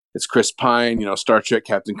 It's Chris Pine, you know, Star Trek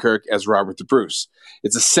Captain Kirk as Robert the Bruce.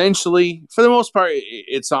 It's essentially, for the most part,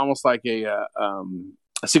 it's almost like a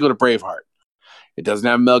sequel to Braveheart. It doesn't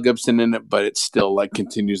have Mel Gibson in it, but it still like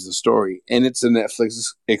continues the story, and it's a Netflix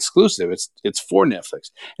exclusive. It's for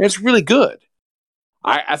Netflix, and it's really good.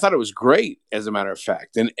 I thought it was great, as a matter of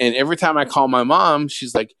fact. And every time I call my mom,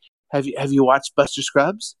 she's like, "Have you watched Buster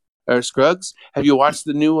Scruggs? Have you watched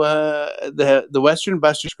the new the Western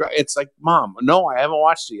Buster Scruggs?" It's like, Mom, no, I haven't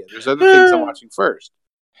watched it yet. There's other things I'm watching first.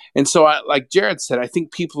 And so, like Jared said, I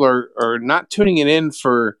think people are not tuning it in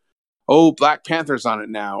for, oh, Black Panther's on it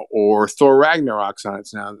now, or Thor Ragnarok's on it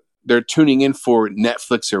now. They're tuning in for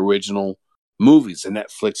Netflix original movies, a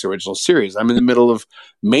Netflix original series. I'm in the middle of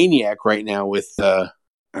Maniac right now with, I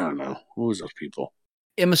don't know, who was those people?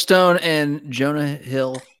 Emma Stone and Jonah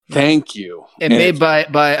Hill. Thank you. And made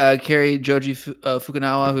by Kerry Joji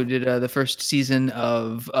Fukunawa, who did the first season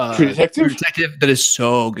of True Detective? True Detective. That is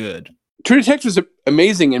so good. True Detective is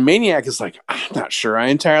amazing, and Maniac is like, I'm not sure I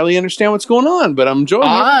entirely understand what's going on, but I'm enjoying it.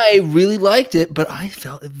 I really liked it, but I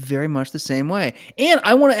felt it very much the same way. And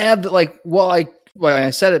I want to add that, like, while I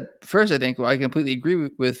said it first, I think I completely agree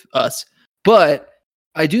with us, but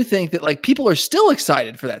I do think that like people are still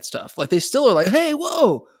excited for that stuff. Like they still are like, hey,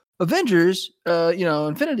 whoa, Avengers,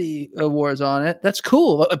 Infinity War is on it. That's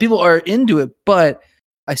cool. People are into it, but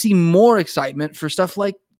I see more excitement for stuff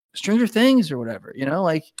like Stranger Things or whatever,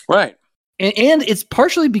 like right. And it's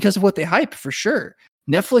partially because of what they hype, for sure.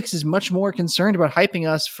 Netflix is much more concerned about hyping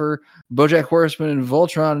us for BoJack Horseman and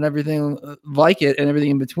Voltron and everything like it and everything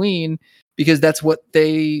in between, because that's what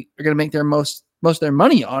they are going to make their most of their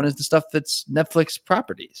money on, is the stuff that's Netflix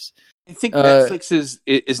properties. I think Netflix is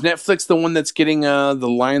Netflix the one that's getting The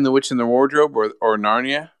Lion, the Witch, and the Wardrobe, or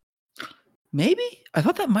Narnia? Maybe? I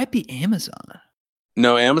thought that might be Amazon.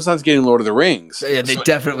 No, Amazon's getting Lord of the Rings. Yeah, they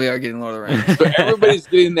definitely are getting Lord of the Rings. So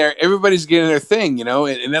everybody's getting their thing,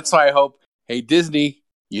 and that's why I hope, hey, Disney,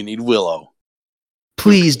 you need Willow.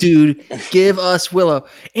 Please, dude, give us Willow.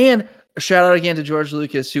 And a shout out again to George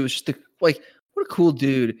Lucas, who was just what a cool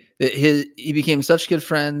dude that he became such good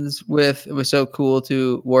friends with. It was so cool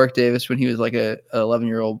to Warwick Davis when he was like a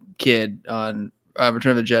 11-year-old kid on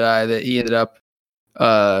Return of the Jedi, that he ended up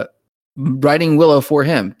writing Willow for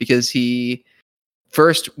him, because he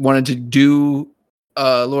first wanted to do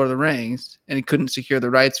Lord of the Rings and he couldn't secure the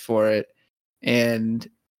rights for it, and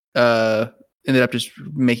ended up just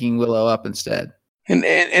making Willow up instead. And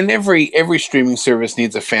every streaming service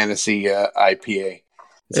needs a fantasy IPA.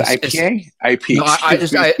 Is it IPA? IP. No, I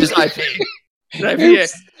just IP.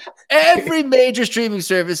 IPA. Every major streaming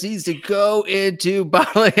service needs to go into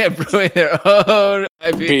bottling and brewing their own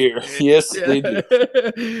IPA. Beer. Yes, they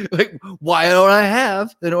do. Like, why don't I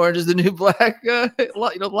have an Orange is the New Black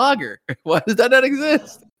lager? Why does that not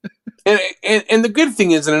exist? And the good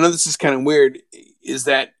thing is, and I know this is kind of weird, is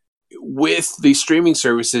that with the streaming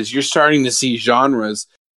services, you're starting to see genres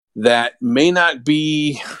that may not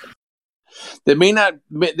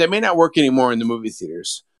work anymore in the movie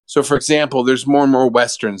theaters. So, for example, there's more and more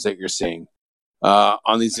westerns that you're seeing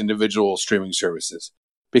on these individual streaming services,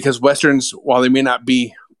 because westerns, while they may not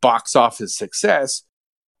be box office success,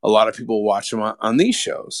 a lot of people watch them on these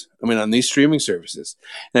shows. I mean, on these streaming services.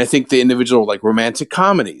 And I think the individual, like romantic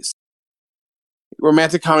comedies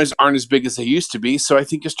aren't as big as they used to be. So I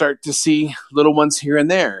think you start to see little ones here and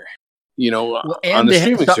there, on the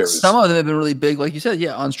streaming service. Some of them have been really big, like you said,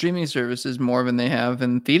 on streaming services more than they have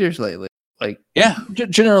in theaters lately. Like,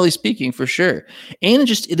 generally speaking, for sure. And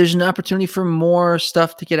there's an opportunity for more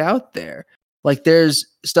stuff to get out there. Like, there's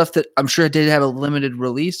stuff that I'm sure did have a limited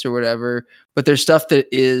release or whatever, but there's stuff that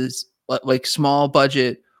is like small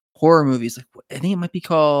budget horror movies. Like, I think it might be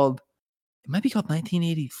called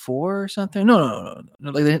 1984 or something. No,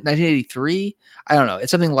 like 1983. I don't know.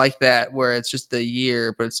 It's something like that where it's just the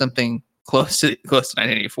year, but it's something close to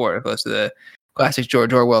 1984, close to the classic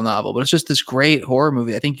George Orwell novel. But it's just this great horror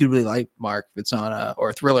movie. I think you'd really like, Mark, if it's on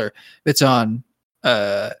or a thriller. If it's on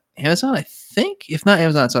Amazon, I think. If not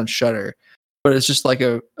Amazon, it's on Shudder. But it's just like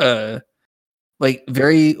a like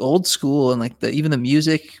very old school, and like even the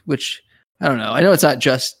music, which I don't know. I know it's not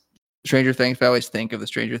just Stranger Things, but I always think of the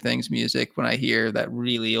Stranger Things music when I hear that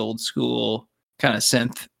really old school kind of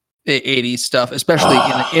synth 80s stuff, especially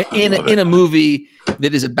in a movie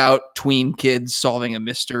that is about tween kids solving a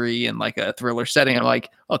mystery in like a thriller setting. I'm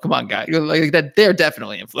like, oh, come on, guys. Like that, they're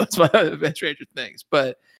definitely influenced by Stranger Things.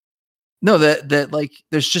 But no, that like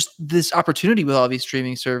there's just this opportunity with all these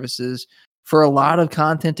streaming services for a lot of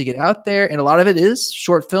content to get out there. And a lot of it is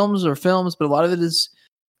short films or films, but a lot of it is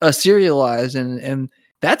serialized. And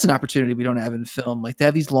that's an opportunity we don't have in film. Like, to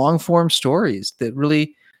have these long form stories that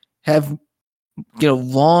really have,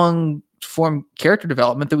 long form character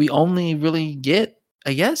development that we only really get,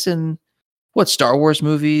 I guess, in Star Wars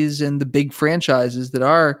movies and the big franchises that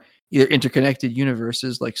are either interconnected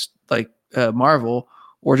universes like Marvel,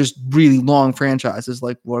 or just really long franchises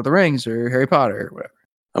like Lord of the Rings or Harry Potter or whatever.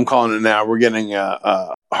 I'm calling it now. We're getting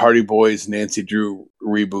a Hardy Boys Nancy Drew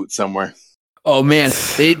reboot somewhere. Oh man,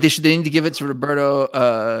 they need to give it to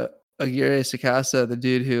Roberto Aguirre Sacasa, the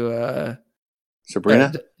dude who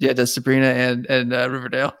Sabrina. Does Sabrina and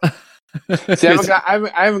Riverdale. See, I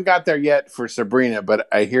haven't got there yet for Sabrina, but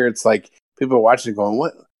I hear it's like people are watching going,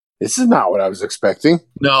 "What? This is not what I was expecting."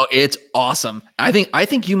 No, it's awesome. I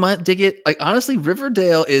think you might dig it. Like, honestly,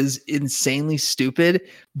 Riverdale is insanely stupid,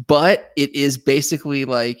 but it is basically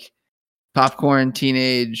like popcorn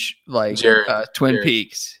teenage, like Twin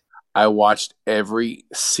Peaks. I watched every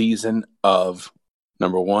season of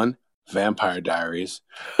number 1, Vampire Diaries.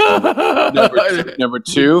 Number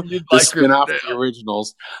 2, the spin-off of the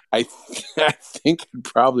originals. I think I'd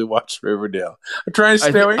probably watch Riverdale. I'm trying to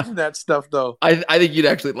stay away from that stuff, though. I think you'd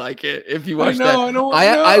actually like it if you watched that.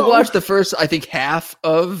 I watched the first, I think, half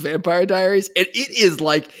of Vampire Diaries, and it is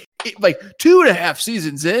like 2.5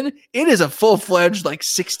 seasons in, it is a full-fledged like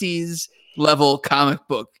 60s level comic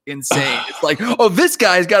book insane. It's like, oh, this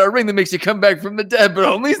guy's got a ring that makes you come back from the dead, but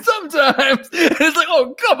only sometimes. And it's like,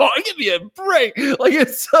 oh, come on, give me a break. Like,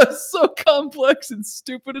 it's so complex and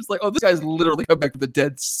stupid. It's like, oh, this guy's literally come back from the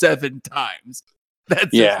dead 7 times.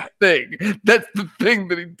 That's his thing. That's the thing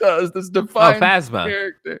that he does. This defined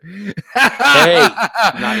character. Hey,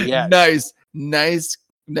 not yet. Nice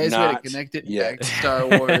way to connect it back to Star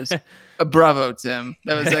Wars. Bravo, Tim.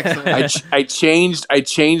 That was excellent. I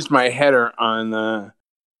changed my header on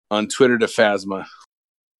Twitter to Phasma.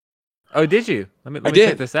 Oh, did you? Let me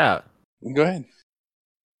check this out. Go ahead.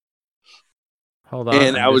 Hold on.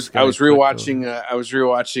 And I was rewatching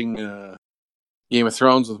Game of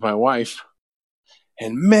Thrones with my wife,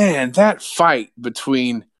 and man, that fight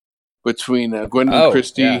between Gwendolyn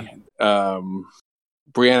Christie,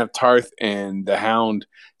 Brienne of Tarth, and the Hound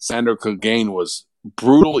Sandor Clegane was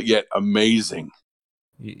brutal yet amazing.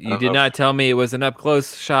 You did not tell me it was an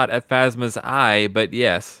up-close shot at Phasma's eye, but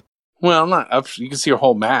yes. Well, not up. You can see her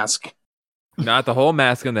whole mask. Not the whole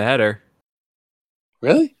mask in the header.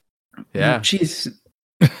 Really? Yeah. Jeez.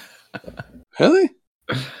 Really?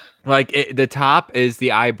 Like, the top is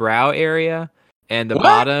the eyebrow area, and the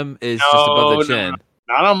bottom is just above the chin.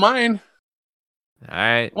 No, not on mine. All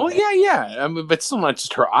right. Well, yeah. I mean, but still not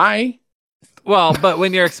just her eye. Well, but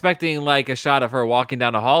when you're expecting like a shot of her walking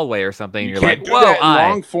down a hallway or something, you're like, "Whoa!" That in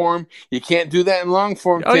long form, you can't do that in long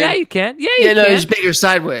form. Oh, Tim. yeah, you can. Yeah, you can. It's bigger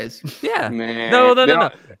sideways. Yeah. Man, No.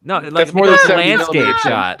 Like, that's more than a landscape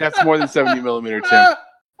shot. That's more than 70 millimeter, Tim.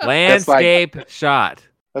 Landscape shot.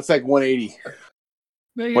 That's like 180.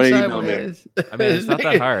 Make What it do you know there? sideways. I mean, it's not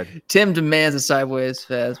that hard. Tim demands a sideways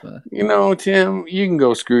Phasma. You know, Tim, you can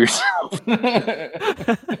go screw yourself.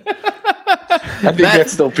 I think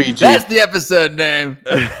that's still PG. That's the episode name.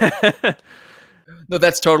 No,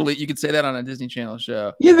 that's totally. You could say that on a Disney Channel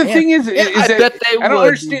show. Yeah, the Man, thing is yeah, I that bet they I don't would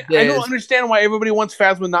understand. these I don't days. understand why everybody wants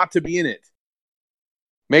Phasma not to be in it.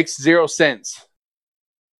 Makes zero sense.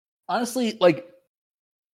 Honestly, like,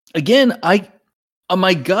 again,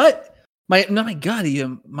 my gut, my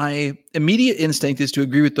immediate instinct is to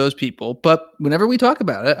agree with those people. But whenever we talk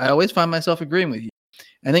about it, I always find myself agreeing with you.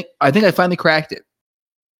 I think I finally cracked it.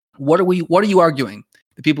 What are you arguing?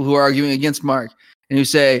 The people who are arguing against Mark and who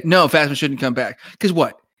say, no, Phasma shouldn't come back. Because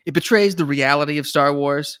what? It betrays the reality of Star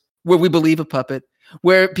Wars, where we believe a puppet,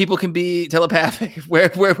 where people can be telepathic, where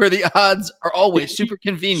the odds are always super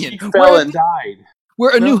convenient. She fell and died.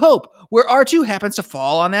 We're A New Hope, where R2 happens to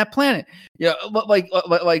fall on that planet. Yeah, like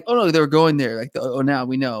oh no, they were going there. Like, oh, now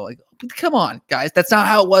we know. Like, come on, guys, that's not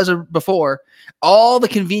how it was before. All the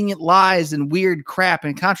convenient lies and weird crap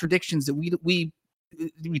and contradictions that we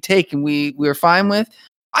take and we're fine with.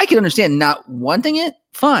 I can understand not wanting it.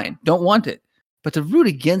 Fine, don't want it, but to root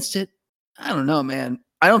against it, I don't know, man.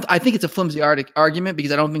 I think it's a flimsy argument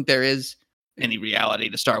because I don't think there is any reality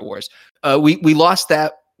to Star Wars. We lost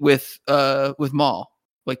that with Maul.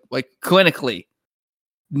 Like clinically,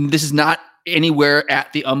 this is not anywhere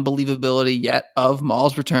at the unbelievability yet of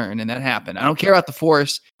Maul's return, and that happened. I don't care about the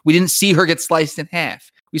Force. We didn't see her get sliced in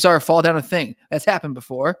half. We saw her fall down a thing. That's happened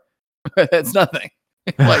before. That's nothing.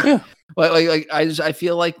 I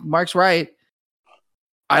feel like Mark's right.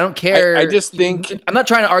 I don't care. I just think I'm not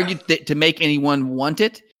trying to argue to make anyone want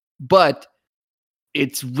it, but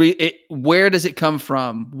it's where does it come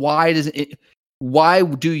from? Why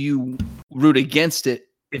do you root against it?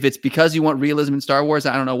 If it's because you want realism in Star Wars,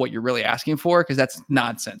 I don't know what you're really asking for, because that's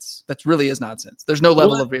nonsense. That really is nonsense. There's no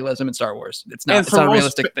level of realism in Star Wars. It's not a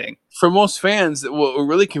realistic thing. For most fans, what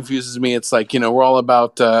really confuses me, it's like, we're all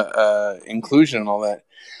about inclusion and all that.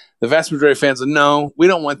 The vast majority of fans are, no, we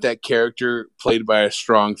don't want that character played by a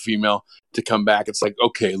strong female to come back. It's like,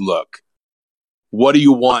 okay, look, what do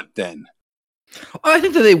you want then? I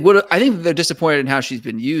think that they would. I think they're disappointed in how she's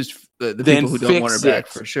been used. The people who don't want her back,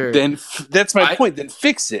 for sure. Then that's my point. Then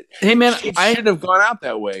fix it. Hey man, it shouldn't have gone out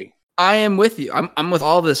that way. I am with you. I'm with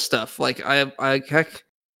all this stuff. Like have her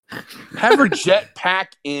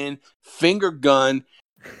jetpack in, finger gun,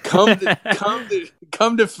 come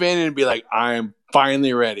to Finn and be like, I am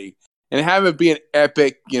finally ready, and have it be an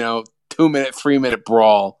epic, 2-minute, 3-minute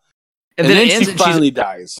brawl. And then she finally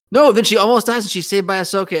dies. No, then she almost dies, and she's saved by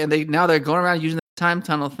Ahsoka. And they're going around using the time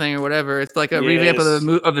tunnel thing or whatever. It's like a revamp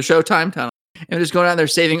of the show Time Tunnel, and they're just going around there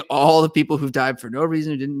saving all the people who've died for no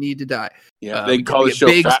reason, who didn't need to die. Yeah, they call the show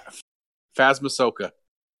Phasma Ahsoka.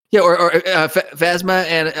 Yeah, or Phasma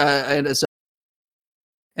and Ahsoka.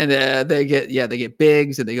 And they get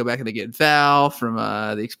Biggs, and they go back and they get Val from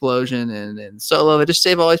the explosion, and Solo. They just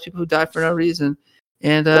save all these people who died for no reason.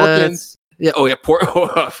 And yeah. Oh, yeah.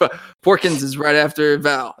 Porkins is right after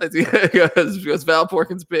Val. It goes Val,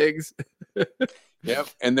 Porkins, Biggs. Yep.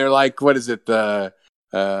 And they're like, what is it? Not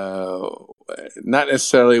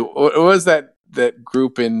necessarily. What was that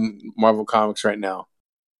group in Marvel Comics right now?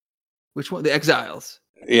 Which one? The Exiles.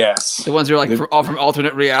 Yes. The ones who are like all from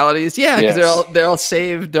alternate realities. Yeah, because they're all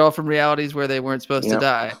saved. They're all from realities where they weren't supposed to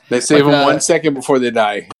die. They save them 1 second before they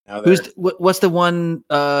die. What's the one?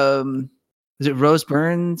 Is it Rose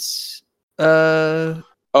Byrne's?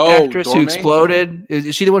 Actress Dorme? who exploded.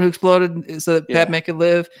 Is she the one who exploded so that Padme could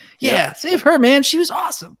live? Yeah, save her, man. She was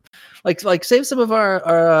awesome. Like save some of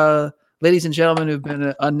our ladies and gentlemen who've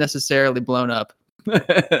been unnecessarily blown up.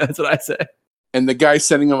 That's what I say. And the guy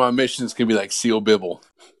sending them on missions can be like Seal Bibble.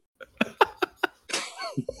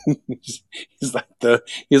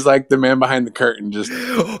 he's like the man behind the curtain. Just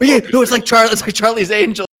it's like Charlie's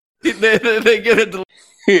Angel. They get it.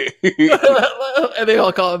 And they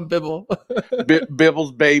all call him Bibble.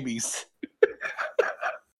 Bibble's babies.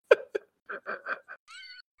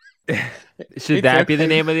 Should that be the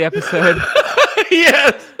name of the episode?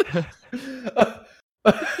 Yes.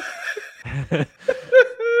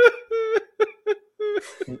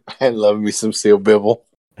 I love me some Seal Bibble.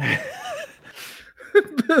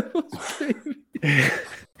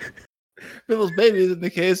 Bibble's baby is in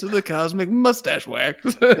the case of the cosmic mustache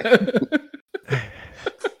wax. The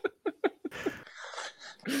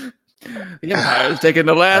Empire's taking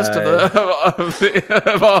the last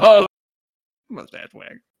of all mustache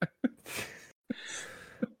wax.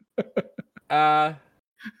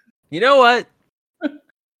 You know what?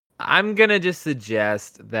 I'm gonna just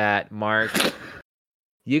suggest that Mark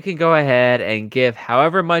you can go ahead and give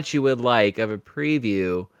however much you would like of a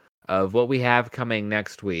preview of what we have coming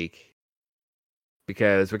next week.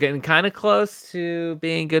 Because we're getting kind of close to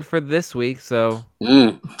being good for this week, so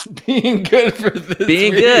Being good for this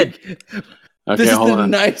Being week. good. Okay, This is hold the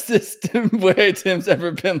on. nicest way Tim's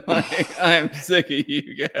ever been like, I'm sick of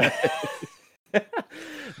you guys.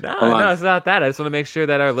 No, Hold on. it's not that. I just want to make sure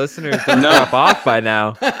that our listeners don't No. drop off by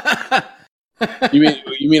now.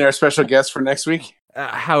 You mean our special guest for next week?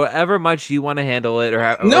 However much you want to handle it, or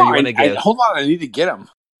however No, you want to give. hold on. I need to get him.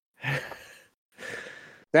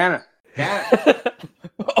 Santa.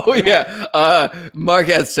 Oh, yeah. Mark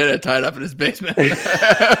has Santa tied up in his basement.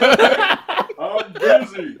 I'm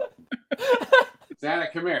busy. Santa,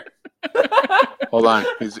 come here. Hold on.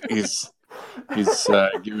 He's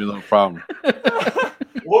giving me a little problem.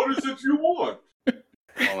 What is it you want?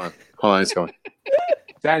 Hold on. He's coming.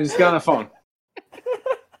 Santa, just get on the phone.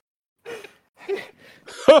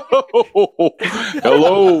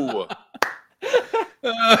 Hello.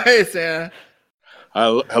 Hey, Santa.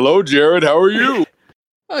 Hello, Jared. How are you?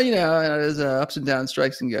 Oh, you know, there's ups and downs,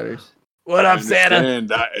 strikes and gutters. What up, Santa? And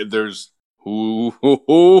there's Timothy.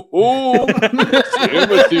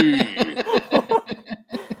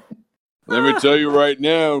 Let me tell you right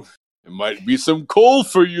now, it might be some coal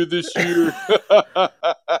for you this year.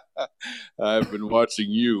 I've been watching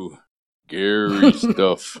you, Gary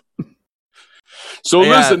stuff. So Yeah,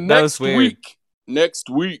 listen, that was weird. next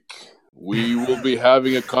week, we will be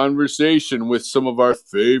having a conversation with some of our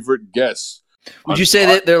favorite guests. Would you say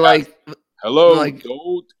that they're like, Hello, like-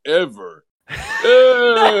 don't ever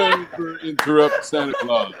interrupt Santa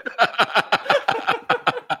Claus.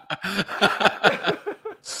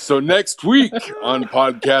 So next week on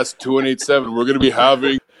podcast 2187, we're going to be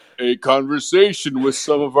having a conversation with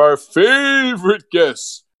some of our favorite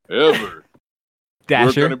guests ever. We're going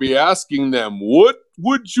Dasher? to be asking them, what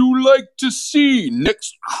would you like to see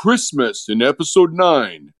next Christmas in episode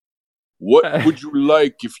 9? What would you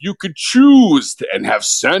like if you could choose and have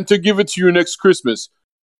Santa give it to you next Christmas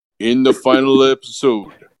in the final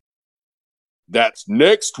episode? That's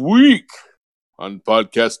next week on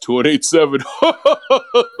podcast 287.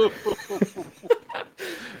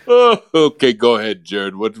 Okay, go ahead,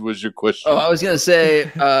 Jared. What was your question? Oh, I was going to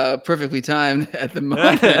say perfectly timed at the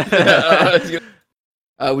moment.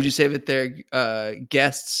 Would you say that they're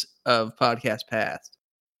guests of podcast past?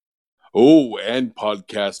 Oh, and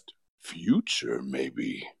podcast future,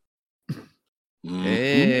 maybe. Mhm.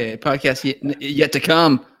 Hey, podcast yet to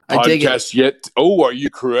come. I dig it. Podcast yet? Oh, are you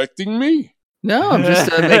correcting me? No, I'm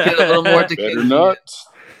just making it a little more. Better not.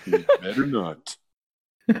 Better not.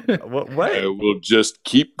 What? I will just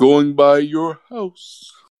keep going by your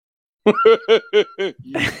house.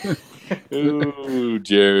 Oh,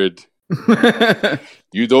 Jared.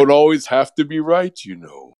 You don't always have to be right, you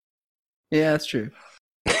know. Yeah, that's true.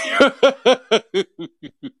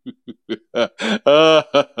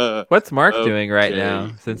 What's Mark doing right now,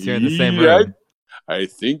 Okay. since you're in the same Yeah, room? I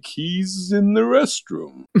think he's in the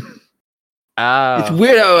restroom. Oh. It's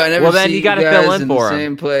weird how I never Well, then see you gotta guys fill in for the 'em.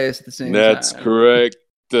 same place at the same That's time. correct.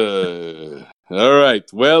 All right.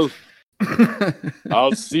 Well,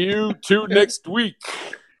 I'll see you two next week,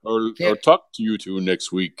 or talk to you two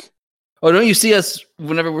next week. Oh, don't you see us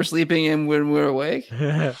whenever we're sleeping and when we're awake?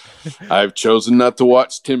 I've chosen not to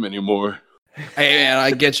watch Tim anymore. Hey, man,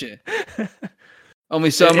 I get you.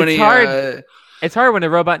 Only so It's many. hard. It's hard when a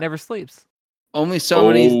robot never sleeps. Only so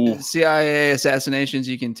many Oh. CIA assassinations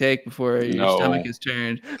you can take before your No. stomach is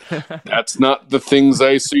turned. That's not the things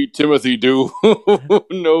I see Timothy do.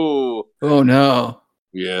 No. Oh no.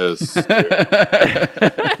 Yes.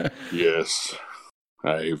 Yes.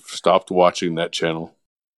 I've stopped watching that channel.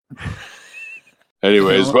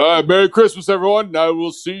 Anyways, bye. Merry Christmas, everyone. I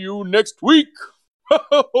will see you next week.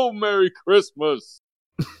 Oh, Merry Christmas.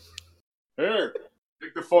 Here,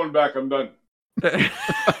 take the phone back. I'm done.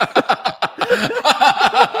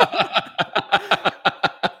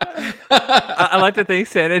 I like to think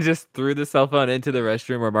Santa just threw the cell phone into the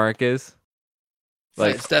restroom where Mark is.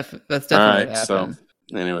 Like, that's All definitely right. So, happened.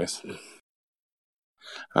 anyways,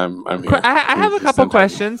 I'm I here. have a couple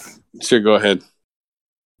questions. Sure, go ahead.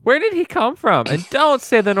 Where did he come from? And don't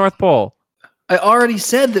say the North Pole. I already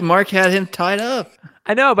said that Mark had him tied up.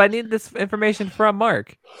 I know, but I need this information from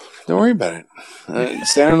Mark. Don't worry about it.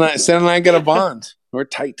 Santa and I got a bond. We're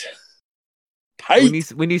tight.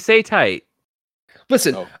 Tight. When you say tight,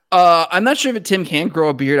 Listen, Oh. I'm not sure if Tim can grow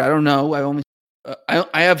a beard. I don't know.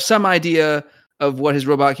 I have some idea of what his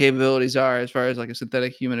robot capabilities are as far as like a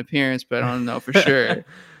synthetic human appearance, but I don't know for sure.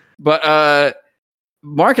 But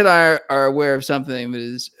Mark and I are aware of something that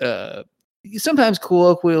is sometimes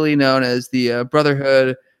colloquially known as the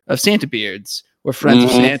Brotherhood of Santa Beards or Friends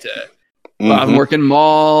of Santa. Working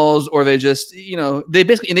malls, or they just,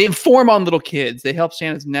 they inform on little kids. They help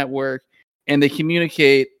Santa's network, and they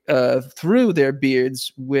communicate through their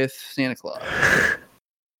beards with Santa Claus.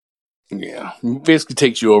 Yeah, basically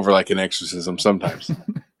takes you over like an exorcism sometimes.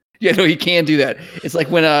 Yeah, no, you can do that. It's like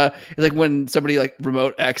when somebody like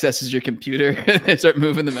remote accesses your computer and they start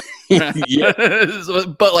moving them around. Yeah.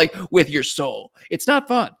 But like with your soul. It's not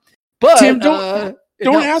fun. But Tim, don't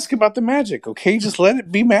ask about the magic, okay? Just let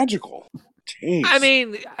it be magical. Jeez. I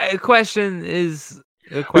mean, a question is.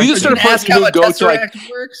 You just start ask how a Tesseract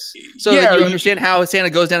works, so that you understand how Santa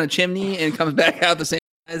goes down a chimney and comes back out the same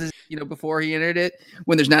as before he entered it.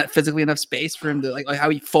 When there's not physically enough space for him to like how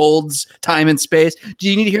he folds time and space. Do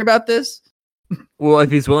you need to hear about this? Well, if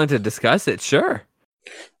he's willing to discuss it, sure.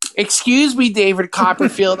 Excuse me, David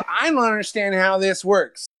Copperfield. I don't understand how this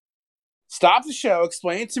works. Stop the show.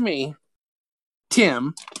 Explain it to me,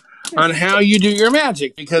 Tim, on how you do your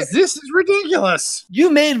magic, because this is ridiculous. You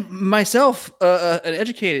made myself an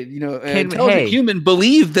educated, intelligent human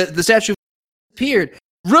believe that the statue appeared.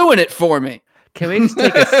 Ruin it for me. Can we just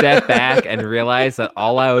take a step back and realize that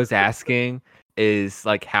all I was asking is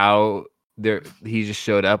like how he just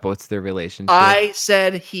showed up? What's their relationship? I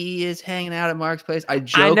said he is hanging out at Mark's place. I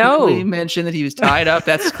jokingly mentioned that he was tied up.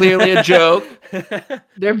 That's clearly a joke.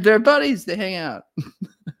 They're buddies. They hang out.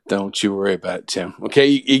 Don't you worry about it, Tim. Okay,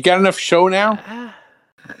 you got enough show now?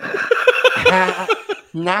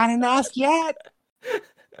 Not enough yet.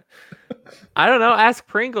 I don't know. Ask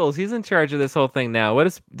Pringles. He's in charge of this whole thing now.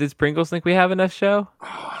 Does Pringles think we have enough show? All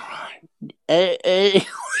right. I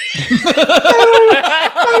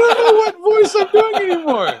don't know what voice I'm doing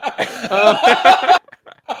anymore.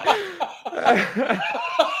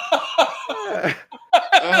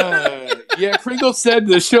 Yeah, Pringles said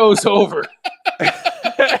the show's over.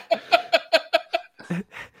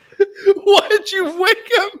 Why did you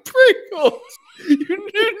wake up Pringles?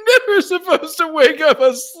 You're never supposed to wake up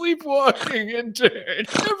a sleepwalking intern.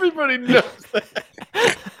 Everybody knows that.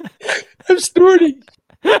 I'm snorting.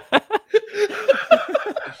 Well,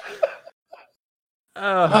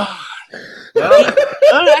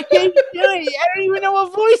 I can't do it. I don't even know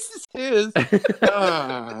what voice this is.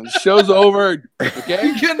 The show's over.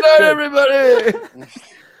 Okay. Good night, everybody.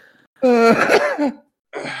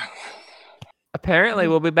 Apparently,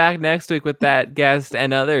 we'll be back next week with that guest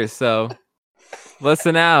and others. So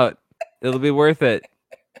listen out. It'll be worth it.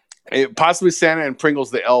 Possibly Santa and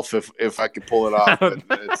Pringles the elf if I could pull it off. But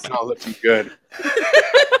it's not looking good.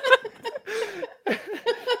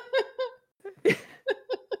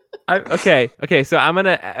 Okay. So I'm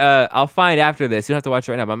gonna. I'll find after this. You don't have to watch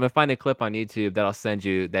it right now. But I'm gonna find a clip on YouTube that I'll send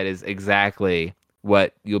you. That is exactly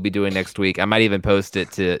what you'll be doing next week. I might even post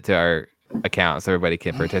it to our account so everybody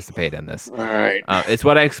can participate in this. All right. It's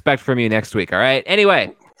what I expect from you next week. All right.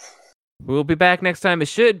 Anyway, we'll be back next time.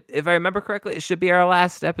 If I remember correctly, it should be our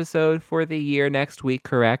last episode for the year next week.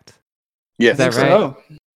 Correct? Yes, is that right? So.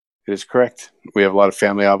 It is correct. We have a lot of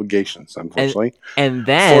family obligations, unfortunately. And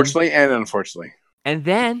then, fortunately and unfortunately. And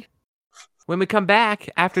then, when we come back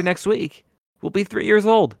after next week, we'll be 3 years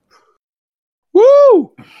old.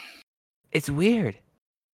 Woo! It's weird.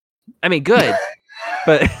 I mean, good,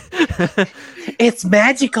 but it's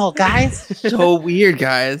magical, guys. So weird,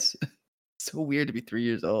 guys. So weird to be 3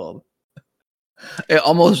 years old. I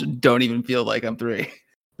almost don't even feel like I'm 3.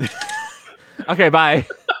 Okay, bye.